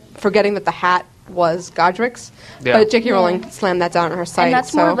here, forgetting that the hat was Godric's. Yeah. But J.K. Rowling slammed that down on her site. And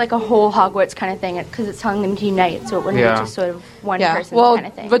that's more of like a whole Hogwarts kind of thing because it's telling them to unite, so it wouldn't be just sort of one person kind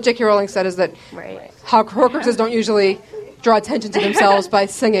of thing. What J.K. Rowling said is that Horcruxes don't usually draw attention to themselves by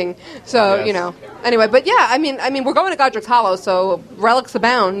singing. So, Anyway, but yeah, I mean, we're going to Godric's Hollow, so relics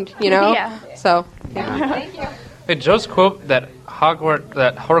abound, Yeah. So, Thank you. Hey, Joe's quote that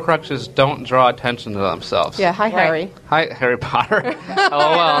Horcruxes don't draw attention to themselves. Yeah, hi, Harry. Hi, Harry Potter.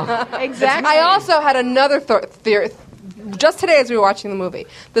 LOL. Exactly. I also had another theory. Just today as we were watching the movie,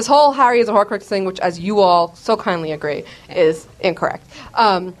 this whole Harry is a Horcrux thing, which, as you all so kindly agree, is incorrect.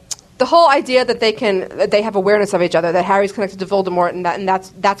 The whole idea that they have awareness of each other, that Harry's connected to Voldemort, and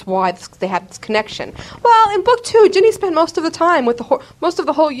that's why they have this connection. Well, in book 2, Ginny spent most of the time with most of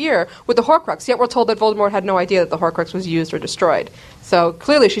the whole year with the Horcrux. Yet we're told that Voldemort had no idea that the Horcrux was used or destroyed. So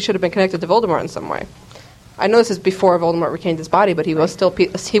clearly, she should have been connected to Voldemort in some way. I know this is before Voldemort retained his body, but he was still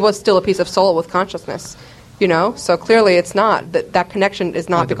a piece of soul with consciousness. So clearly, it's not that connection is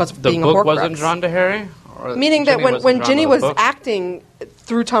not because of being a Horcrux. The book wasn't drawn to Harry. Meaning that when Ginny was acting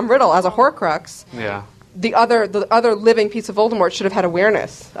through Tom Riddle as a Horcrux, the other living piece of Voldemort should have had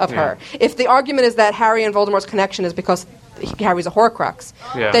awareness of her. If the argument is that Harry and Voldemort's connection is because Harry's a Horcrux,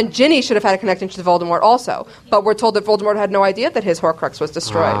 then Ginny should have had a connection to Voldemort also. But we're told that Voldemort had no idea that his Horcrux was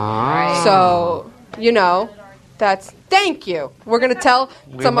destroyed. So, that's... Thank you. We're going to tell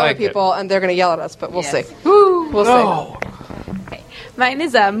some other people, and they're going to yell at us, but we'll see. We'll see. Mine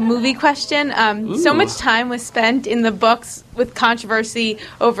is a movie question. So much time was spent in the books with controversy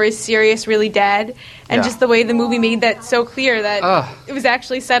over is Sirius really dead? And just the way the movie made that so clear that it was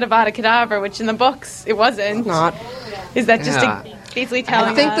actually said Avada Kedavra, which in the books it wasn't. It's not. Is that just basically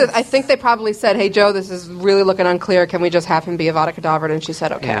telling us? I think they probably said, hey, Joe, this is really looking unclear. Can we just have him be Avada Kedavra? And she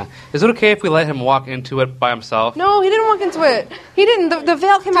said, okay. Yeah. Is it okay if we let him walk into it by himself? No, he didn't walk into it. He didn't. The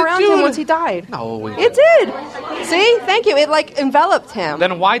veil came around him once he died. No, it did. See? Thank you. It, enveloped him.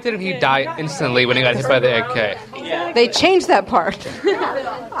 Then why didn't he die instantly when he got hit by the AK? They changed that part.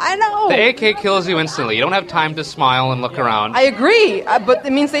 I know. The AK kills you instantly. You don't have time to smile and look around. I agree, but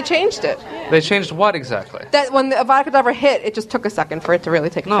it means they changed it. They changed what exactly? That when the Avada Kedavra hit, it just took a second for it to really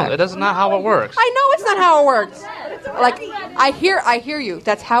take effect. No, that's not how it works. I know it's not how it works. I hear you.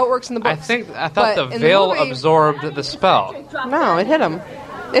 That's how it works in the books. I thought the veil absorbed the spell. No, it hit him.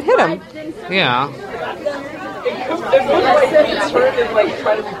 It hit him. Yeah.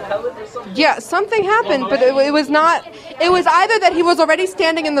 Yeah, something happened, but it was not. It was either that he was already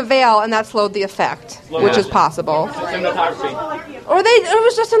standing in the veil and that slowed the effect, which is possible, or it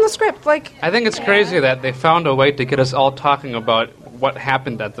was just in the script. I think it's crazy that they found a way to get us all talking about what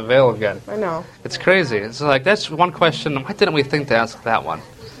happened at the veil again. I know. It's crazy. It's that's one question. Why didn't we think to ask that one?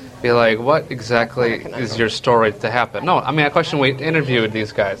 Be like, what exactly is your story to happen? No, I mean, a question we interviewed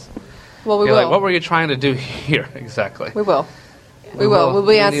these guys. Well, we Be will. like, what were you trying to do here exactly? We will. We will. We'll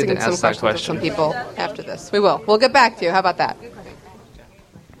be asking some ask questions of some people after this. We will. We'll get back to you. How about that?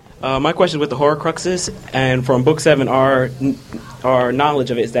 My question with the Horcruxes, and from Book 7, our knowledge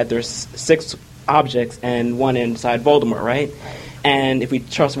of it is that there's 6 objects and one inside Voldemort, right? And if we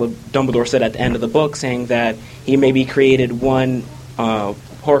trust what Dumbledore said at the end of the book, saying that he maybe created one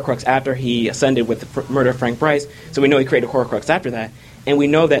Horcrux after he ascended with the murder of Frank Bryce, so we know he created a Horcrux after that. And we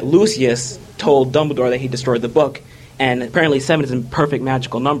know that Lucius told Dumbledore that he destroyed the book, and apparently 7 is a perfect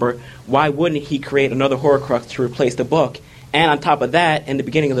magical number. Why wouldn't he create another Horcrux to replace the book? And on top of that, in the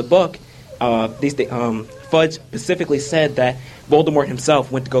beginning of the book, Fudge specifically said that Voldemort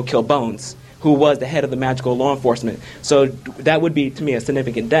himself went to go kill Bones, who was the head of the magical law enforcement. So that would be, to me, a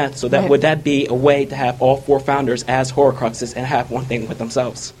significant death. So that would that be a way to have all 4 founders as Horcruxes and have one thing with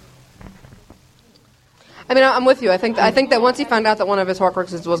themselves? I mean, I'm with you. I think that once he found out that one of his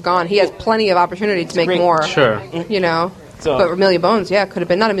Horcruxes was gone, he has plenty of opportunity to make more. Sure. You know. But Amelia Bones, could have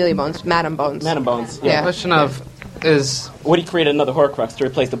been not Amelia Bones, Madam Bones. Madam Bones. Yeah. The question of is would he create another Horcrux to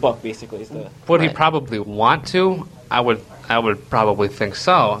replace the book? Basically, would he probably want to? I would probably think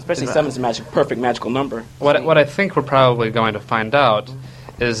so. Especially 7 is a perfect magical number. What I think we're probably going to find out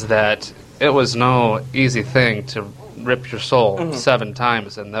is that it was no easy thing to rip your soul 7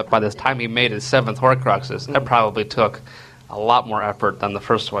 times, and that by the time he made his 7th Horcruxes, it probably took a lot more effort than the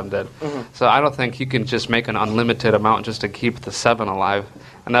first one did. So I don't think you can just make an unlimited amount just to keep the 7 alive,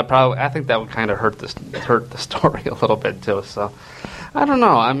 and I think that would kind of hurt the story a little bit too. So I don't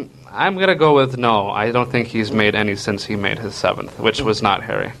know. I'm gonna go with no. I don't think he's made any since he made his 7th, which was not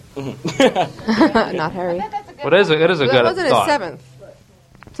Harry. Not Harry. But it is a good thought. It wasn't his 7th.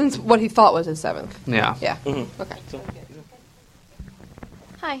 Since what he thought was his 7th. Yeah. Yeah. Okay.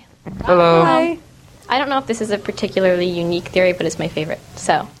 Hi. Hello. Hi. I don't know if this is a particularly unique theory, but it's my favorite.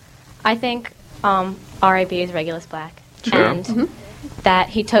 So, I think R.I.B. is Regulus Black. Sure. And that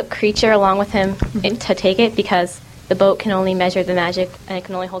he took Creature along with him to take it because the boat can only measure the magic and it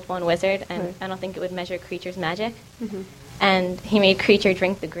can only hold one wizard, and I don't think it would measure Creature's magic. And he made Creature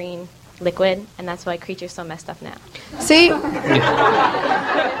drink the green liquid, and that's why Creature's so messed up now. See?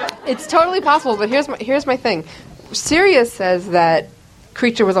 It's totally possible, but here's my thing. Sirius says that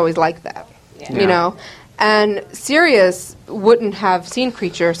Creature was always like that. You know? And Sirius wouldn't have seen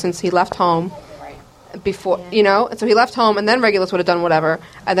Creature since he left home before, you know? And so he left home, and then Regulus would have done whatever,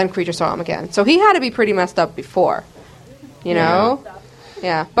 and then Creature saw him again. So he had to be pretty messed up before, you know?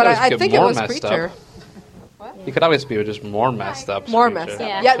 Yeah. But I think it was Creature. You could always be just more messed up. More messed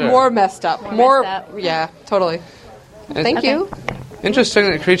up. Yeah, more messed up. More yeah, totally. Thank you. Interesting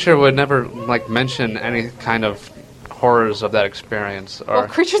that Creature would never mention any kind of horrors of that experience. Or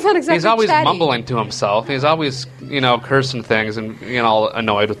Creature's not exactly he's always chatty. mumbling to himself. He's always, cursing things and all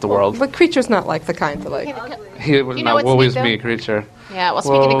annoyed with the world. But Creature's not the kind to He was not woolies me, Creature. Yeah, well,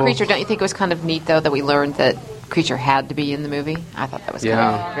 speaking of Creature, don't you think it was kind of neat, though, that we learned that Creature had to be in the movie? I thought that was kind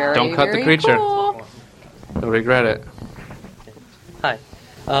of very, don't cut very the Creature. Cool. You'll regret it. Hi.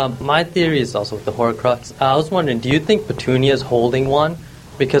 My theory is also with the Horcrux. I was wondering, do you think Petunia's holding one?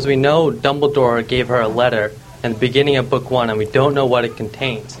 Because we know Dumbledore gave her a letter in the beginning of book 1, and we don't know what it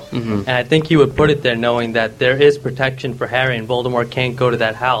contains. Mhm. And I think he would put it there knowing that there is protection for Harry, and Voldemort can't go to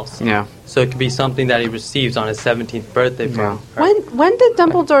that house. Yeah. So it could be something that he receives on his 17th birthday from her. When did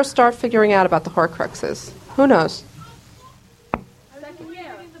Dumbledore start figuring out about the Horcruxes? Who knows?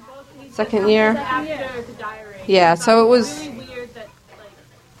 Second year. Yeah, so it was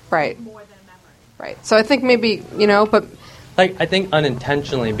right. Right. So I think maybe, but Like, I think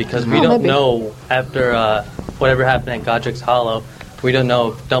unintentionally, because we Oh, don't maybe. know after whatever happened at Godric's Hollow, we don't know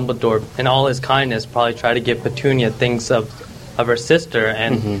if Dumbledore, in all his kindness, probably tried to give Petunia things of her sister,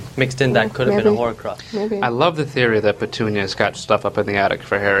 and mixed in that could have been a Horcrux. I love the theory that Petunia's got stuff up in the attic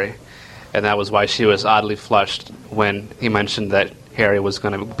for Harry, and that was why she was oddly flushed when he mentioned that Harry was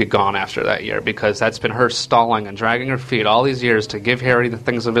going to be gone after that year, because that's been her stalling and dragging her feet all these years to give Harry the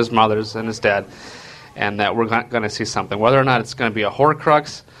things of his mother's and his dad, and that we're going to see something. Whether or not it's going to be a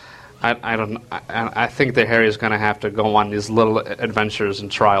Horcrux, I don't. I think that Harry is going to have to go on these little adventures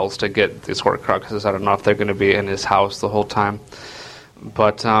and trials to get these Horcruxes. I don't know if they're going to be in his house the whole time,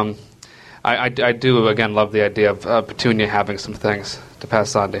 but I do again love the idea of Petunia having some things to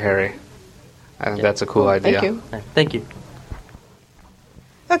pass on to Harry. I think that's a cool idea. Thank you. Thank you.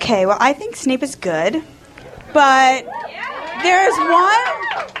 Okay, well, I think Snape is good, but there's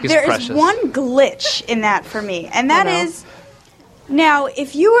He's there is precious. one glitch in that for me, and that no. is now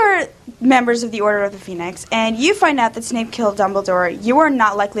if you are members of the Order of the Phoenix and you find out that Snape killed Dumbledore, you are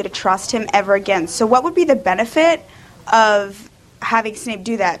not likely to trust him ever again. So, what would be the benefit of having Snape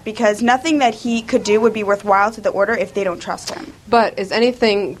do that? Because nothing that he could do would be worthwhile to the Order if they don't trust him. But is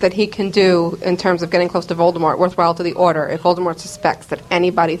anything that he can do in terms of getting close to Voldemort worthwhile to the Order if Voldemort suspects that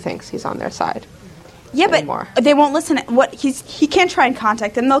anybody thinks he's on their side? Yeah, but they won't listen. He can't try and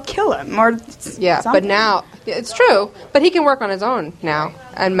contact them; they'll kill him. Or Yeah, something. but now it's true. But he can work on his own now.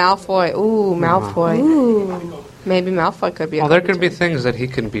 And Malfoy, Malfoy, maybe Malfoy could be. Well, there can be things that he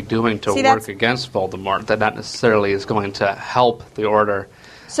can be doing to See, work that's- against Voldemort that not necessarily is going to help the Order.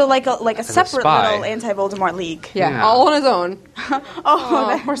 So like a a separate spy. little anti-Voldemort league. Yeah, all on his own.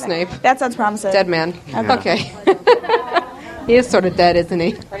 Oh, poor Snape. That sounds promising. Dead man. Yeah. Okay. He is sort of dead, isn't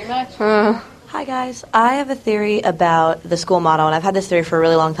he? Pretty much. Hi guys, I have a theory about the school motto, and I've had this theory for a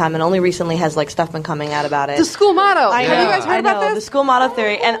really long time, and only recently has stuff been coming out about it. The school motto. I Have know, you guys heard I about know, this? The school motto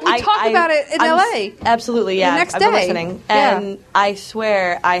theory, and We talked about it in LA. Absolutely, yeah. The next I've been day. listening, Yeah. and I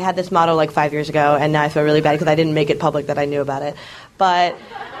swear I had this motto 5 years ago, and now I feel really bad because I didn't make it public that I knew about it. But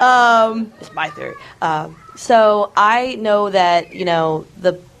it's my theory. So I know that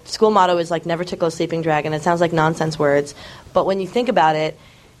the school motto is never tickle a sleeping dragon. It sounds like nonsense words, but when you think about it,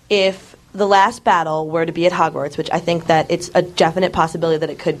 if the last battle were to be at Hogwarts, which I think that it's a definite possibility that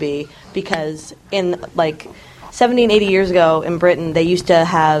it could be, because in 70 and 80 years ago in Britain, they used to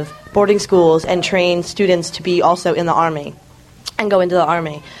have boarding schools and train students to be also in the army and go into the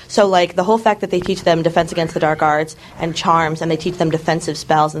army. So the whole fact that they teach them defense against the dark arts and charms, and they teach them defensive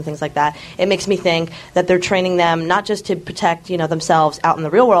spells and things like that, it makes me think that they're training them not just to protect themselves out in the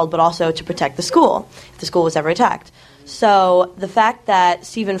real world, but also to protect the school if the school was ever attacked. So the fact that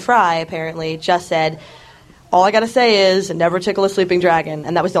Stephen Fry apparently just said, all I gotta say is never tickle a sleeping dragon,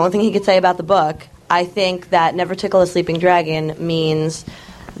 and that was the only thing he could say about the book, I think that never tickle a sleeping dragon means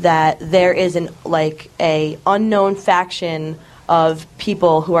that there is a unknown faction of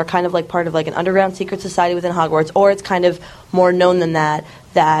people who are kind of part of an underground secret society within Hogwarts, or it's kind of more known than that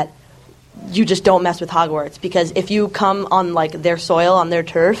you just don't mess with Hogwarts, because if you come on their soil, on their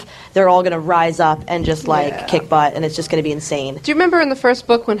turf, they're all going to rise up and just kick butt, and it's just going to be insane. Do you remember in the first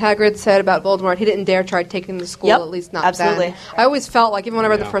book when Hagrid said about Voldemort he didn't dare try taking the school, Yep, at least not absolutely. then? I always felt even when I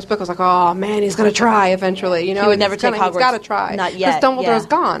read the first book, I was oh man, he's going to try eventually. He would never take Hogwarts. He's got to try. Not yet. Because Dumbledore's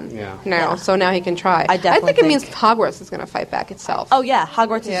yeah. gone now, so now he can try. I definitely think it means Hogwarts is going to fight back itself. Oh yeah,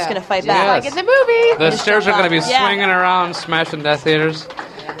 Hogwarts is just going to fight back. Yes. Like in the movie. The stairs are going to be Yeah. swinging around, smashing Death Eaters.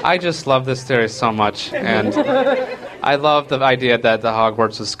 I just love this theory so much, and I love the idea that the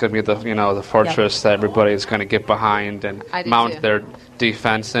Hogwarts is going to be the fortress that everybody is going to get behind and I do mount too. their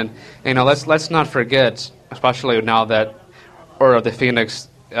defense. And let's not forget, especially now that Order of the Phoenix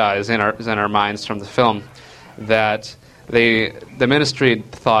is in our minds from the film, that the Ministry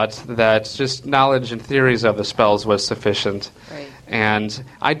thought that just knowledge and theories of the spells was sufficient. Right. And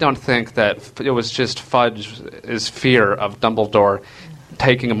I don't think that it was just Fudge's fear of Dumbledore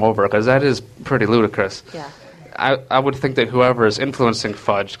taking him over, because that is pretty ludicrous. Yeah. I would think that whoever is influencing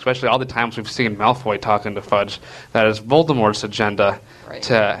Fudge, especially all the times we've seen Malfoy talking to Fudge, that is Voldemort's agenda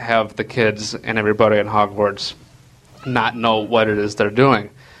to have the kids and everybody in Hogwarts not know what it is they're doing,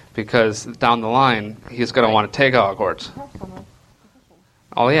 because down the line he's going to want to take Hogwarts.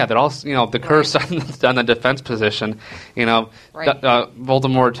 Oh yeah, that also the curse on the defense position.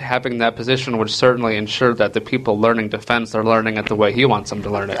 Voldemort having that position would certainly ensure that the people learning defense are learning it the way he wants them to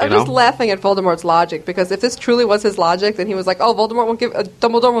learn it. I'm just laughing at Voldemort's logic, because if this truly was his logic, then he was like, "Oh,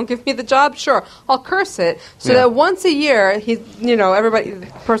 Dumbledore won't give me the job. Sure, I'll curse it, so that once a year, the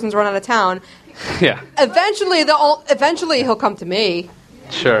person's run out of town. Yeah. Eventually he'll come to me.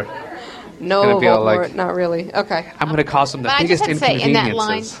 Sure. No, Voldemort, not really. Okay. I'm going to cause him the But I biggest just had to say, in that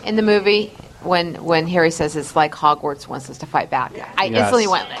line inconveniences. in the movie, when Harry says it's like Hogwarts wants us to fight back, I Yes. instantly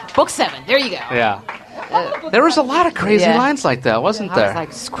went, book 7, there you go. Yeah. There was a lot of crazy lines like that, wasn't there? I was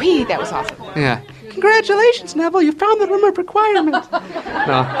like, squee, that was awesome. Yeah. Congratulations, Neville, you found the room of requirement.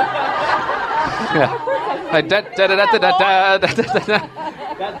 No. Yeah. Like,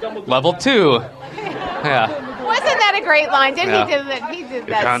 Level 2. Yeah. Wasn't that a great line? Didn't Yeah. he do that? He did You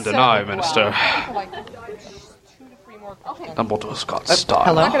that can't so deny, well. Minister. Dumbledore's got style.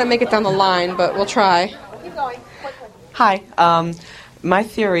 I'm not going to make it down the line, but we'll try. Hi. My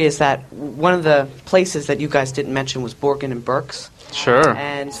theory is that one of the places that you guys didn't mention was Borgin and Burke's. Sure.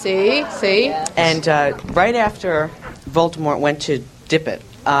 And see, and right after Voldemort went to Dippet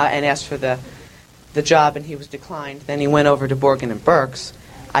and asked for the job, and he was declined, then he went over to Borgin and Burke's.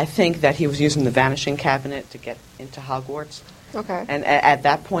 I think that he was using the Vanishing Cabinet to get into Hogwarts. Okay. And at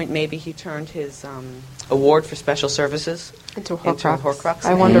that point, maybe he turned his award for special services into a Horcrux. Horcrux.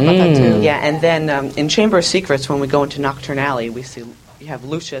 I wonder about that too. Yeah, and then in Chamber of Secrets, when we go into Nocturne Alley, you have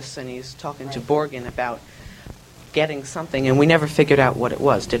Lucius, and he's talking to Borgin about getting something, and we never figured out what it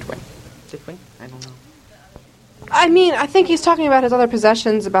was, did we? Did we? I don't know. I mean, I think he's talking about his other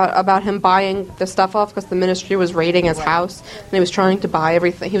possessions, about him buying the stuff off because the Ministry was raiding his house, and he was trying to buy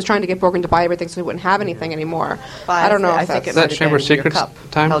everything. He was trying to get Borgin to buy everything so he wouldn't have anything anymore. I don't know. I if think that's it might have Chamber been of your Secrets cup.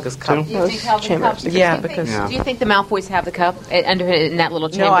 time? Helga's cup. Do you think Helga's Chamber cup? of Secrets. Yeah, because Do you think the Malfoys have the cup in that little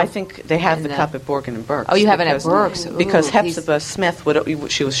chamber? no, I think they have the cup at Borgin and Burke's. Oh, you have it at because- Burke's. Ooh, because he's- Hepzibah Smith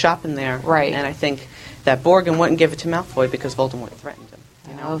she was shopping there, Right. And I think that Borgin wouldn't give it to Malfoy because Voldemort threatened him.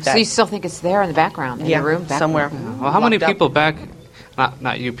 Oh, so you still think it's there in the background, in Yeah, the room? somewhere. Well, how many Locked up. people back,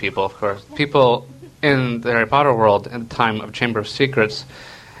 not you people, of course, people in the Harry Potter world at the time of Chamber of Secrets,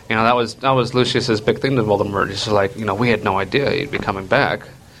 that was Lucius's big thing to Voldemort. He's like, we had no idea you'd be coming back.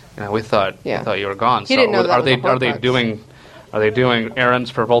 We thought you were gone. He didn't know that are they was a Horcrux. Are they doing errands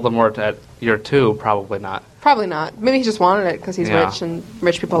for Voldemort at year 2? Probably not. Probably not. Maybe he just wanted it because he's Yeah. rich, and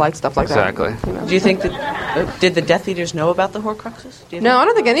rich people like stuff like Exactly. that. Do you think that did the Death Eaters know about the Horcruxes? Do you No, I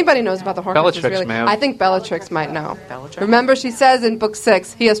don't think anybody knows about the Horcruxes. Bellatrix really. may have. I think Bellatrix might know. Remember, she says in Book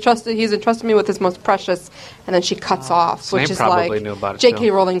 6, he's entrusted me with his most precious, and then she cuts off, Snape which is probably like knew about it, J.K.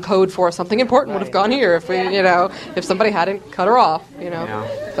 too. Rowling code for something important would have gone here if we, if somebody hadn't cut her off, Yeah.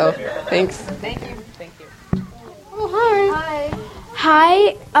 So, thanks. Thank you. Oh, hi.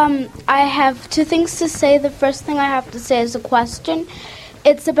 Hi, I have two things to say. The first thing I have to say is a question.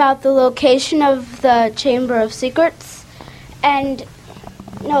 It's about the location of the Chamber of Secrets. And,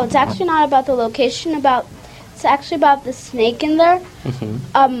 no, it's actually not about the location, it's actually about the snake in there.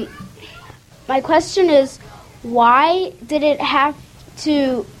 My question is, why did it have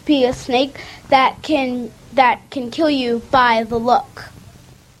to be a snake that can kill you by the look?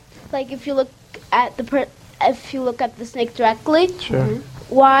 Like, if you look at the snake directly, Sure.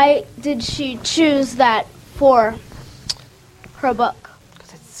 why did she choose that for her book?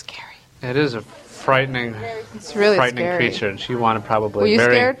 It is a frightening, It's really frightening scary. creature, and she wanted probably Were you a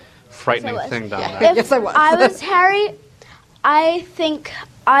very scared? frightening Yes, I was. thing down If there. Yes, I was. I was Harry, I think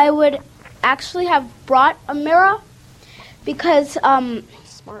I would actually have brought a mirror because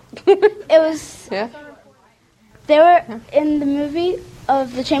Smart. it was. Yeah. They were in the movie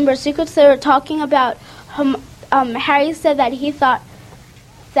of the Chamber of Secrets. They were talking about Harry said that he thought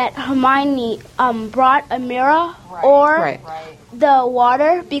that Hermione brought a mirror or the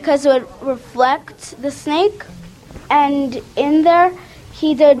water because it would reflect the snake. And in there,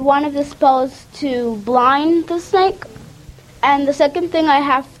 he did one of the spells to blind the snake. And the second thing I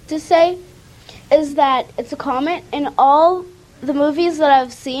have to say is that it's a comment. In all the movies that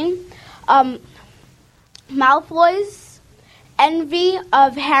I've seen, Malfoy's envy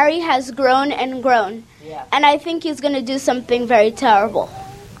of Harry has grown and grown. Yeah. And I think he's going to do something very terrible.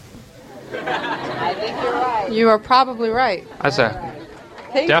 I think you're right. You are probably right. That's a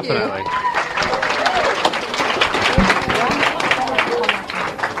Thank definitely.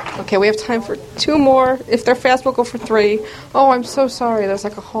 Okay, we have time for 2 more. If they're fast, we'll go for 3. Oh, I'm so sorry. There's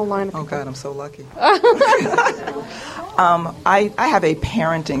like a whole line of Oh, God, I'm so lucky. I have a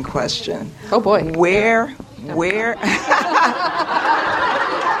parenting question. Oh, boy. Where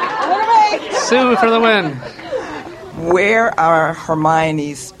Sue for the win. where are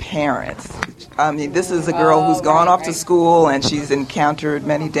Hermione's parents? I mean, this is a girl who's gone off to school and she's encountered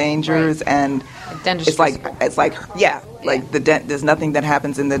many dangers, and it's like there's nothing that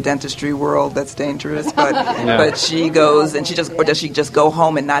happens in the dentistry world that's dangerous, but she goes and does she just go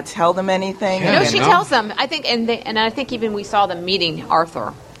home and not tell them anything? No, she tells them. I think, and I think even we saw them meeting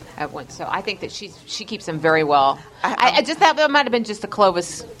Arthur at once. So I think that she keeps them very well. I just thought that might have been just a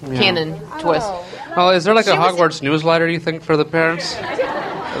Clovis canon twist. Well, is there like a Hogwarts newsletter, you think, for the parents?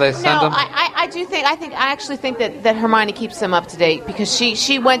 They send them? I actually think that Hermione keeps them up to date because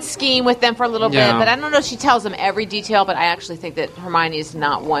she went skiing with them for a little bit, but I don't know if she tells them every detail, but I actually think that Hermione is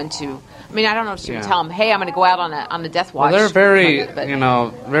not one to... I mean, I don't know if she would tell them, hey, I'm going to go out on the Death Watch. Well, they're very,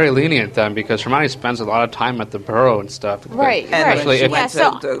 very lenient then because Hermione spends a lot of time at the Burrow and stuff. Right, and especially she went to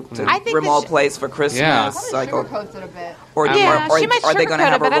Grimmauld Place for Christmas. Yeah. Or are they going to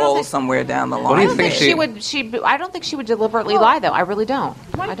have a role somewhere down the line? What do you think I don't think she would deliberately lie, though. I really don't.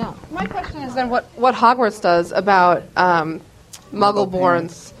 I don't. My question is then what Hogwarts does about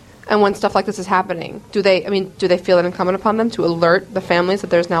Muggleborns and when stuff like this is happening. Do they feel it incumbent upon them to alert the families that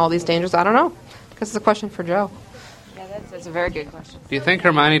there's now all these dangers? I don't know. I guess it's a question for Joe. Yeah, that's a very good question. Do you think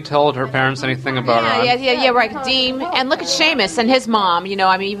Hermione told her parents anything about Ron? Yeah, right. Dean, and look at Seamus and his mom.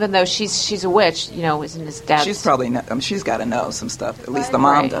 Even though she's a witch, isn't his dad? She's probably she's got to know some stuff. At least the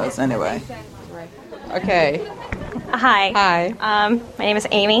mom does, anyway. Okay. Hi. My name is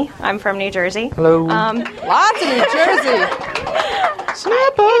Amy. I'm from New Jersey. Hello. Lots of New Jersey.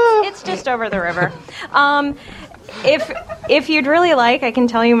 It's just over the river. If you'd really like, I can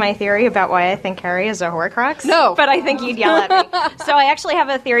tell you my theory about why I think Harry is a Horcrux. No. But I think you'd yell at me. So I actually have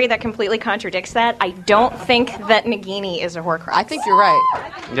a theory that completely contradicts that. I don't think that Nagini is a Horcrux. I think you're right.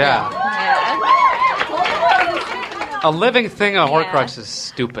 Yeah. A living thing, a Horcrux is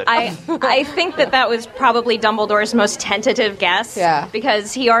stupid. I think that was probably Dumbledore's most tentative guess. Yeah.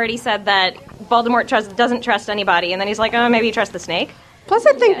 Because he already said that Voldemort doesn't trust anybody, and then he's like, oh, maybe you trust the snake. Plus,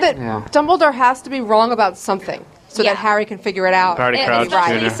 I think that Dumbledore has to be wrong about something so that Harry can figure it out.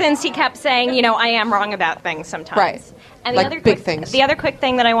 Especially since he kept saying, I am wrong about things sometimes. Right. And things. The other quick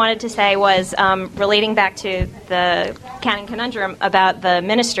thing that I wanted to say was relating back to the canon conundrum about the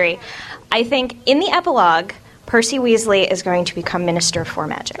ministry. I think in the epilogue, Percy Weasley is going to become Minister for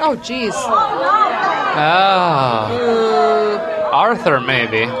Magic. Oh, jeez. Arthur,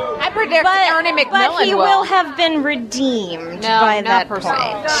 maybe. I predict Ernie McMillan But he will have been redeemed by that point.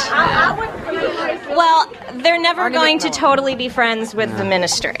 Well, they're never going to totally be friends with the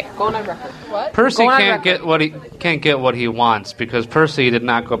ministry. Going on record. What? Percy can't get what he wants because Percy did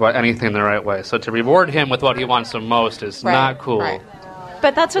not go about anything the right way. So to reward him with what he wants the most is not cool. Right.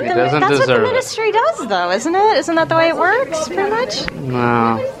 But that's what the ministry does, though, isn't it? Isn't that the way it works, pretty much?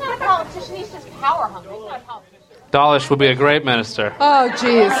 No. He's not a politician. He's just power hungry. He's not a politician. Dawlish would be a great minister. Oh,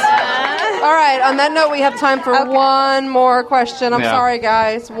 jeez. All right, on that note, we have time for one more question. I'm sorry,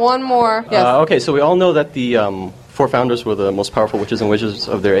 guys. One more. Yes. Okay, so we all know that the four founders were the most powerful witches and wizards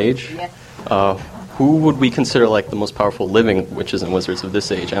of their age. Yes. Who would we consider like the most powerful living witches and wizards of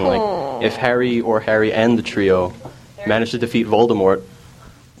this age? And if Harry and the trio managed to defeat Voldemort,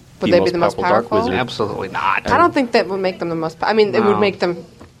 would they be the most powerful? Dark wizard? Absolutely not. I don't think that would make them the most... it would make them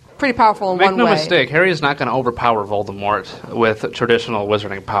pretty powerful in one way. Make no mistake, Harry is not going to overpower Voldemort with traditional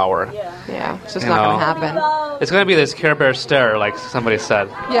wizarding power. Yeah, it's just not going to happen. It's going to be this Care Bear stare, like somebody said.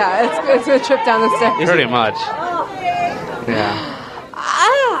 Yeah, it's going to trip down the stairs. Pretty much. Yeah.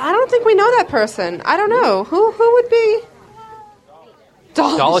 I don't think we know that person. I don't know. Who would be...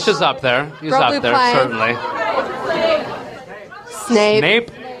 Dawlish is up there. He's up there, certainly.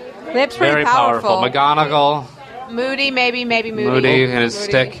 Snape's pretty very powerful. McGonagall. Moody, maybe Moody. Moody and his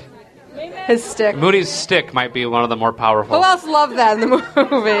stick. His stick. Moody's stick might be one of the more powerful. Who else loved that in the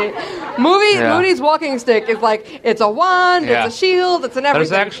movie? Moody's walking stick is like, it's a wand, it's a shield, it's an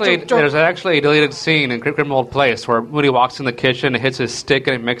everything. There's actually a deleted scene in Grimmauld Place where Moody walks in the kitchen, hits his stick,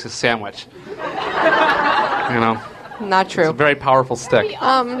 and he makes a sandwich. Not true. It's a very powerful stick.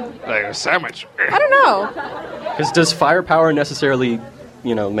 Like a sandwich. I don't know. Because does firepower necessarily,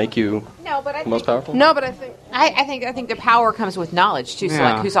 make you the most powerful? No, but I think... I think the power comes with knowledge, too,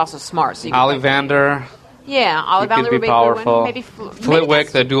 so who's also smart. So Ollivander. Ollivander could be powerful. Maybe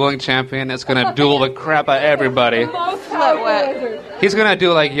Flitwick, the dueling champion, is going to duel the crap out of everybody. Flitwick. He's going to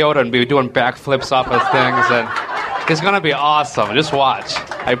do like Yoda and be doing backflips off of things, and he's going to be awesome. Just watch.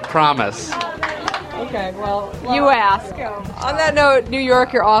 I promise. Okay, well, you ask. On that note, New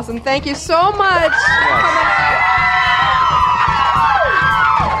York, you're awesome. Thank you so much.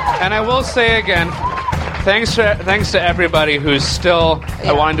 And I will say again, thanks to everybody who's still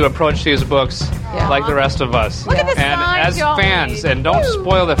wanting to approach these books. like the rest of us. Look at the and signs as y'all fans, made. and don't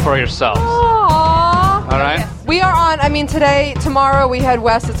spoil it for yourselves. Aww. All right? We are on, tomorrow we head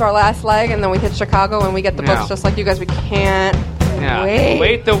west, it's our last leg, and then we hit Chicago and we get the books just like you guys. We can't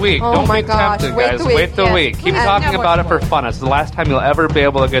Wait the week. Oh Don't my be gosh. tempted, Wait guys. the week. Wait the Yes. week. Keep And talking no about more it for fun. It's the last time you'll ever be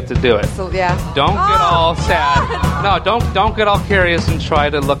able to get to do it. So, yeah. Don't get all sad. No, don't get all curious and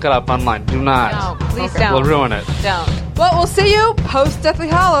try to look it up online. Do not. No, please don't. We'll ruin it. Don't. Well, we'll see you post Deathly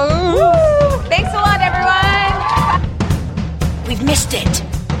Hallows. Woo! Thanks a lot, everyone. We've missed it.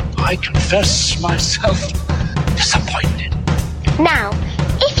 I confess myself disappointed. Now,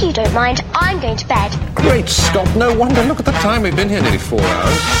 if you don't mind, I'm going to bed. Great Scott, no wonder. Look at the time. We've been here nearly 4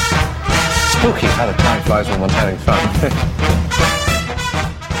 hours. Spooky how the time flies when one's having fun.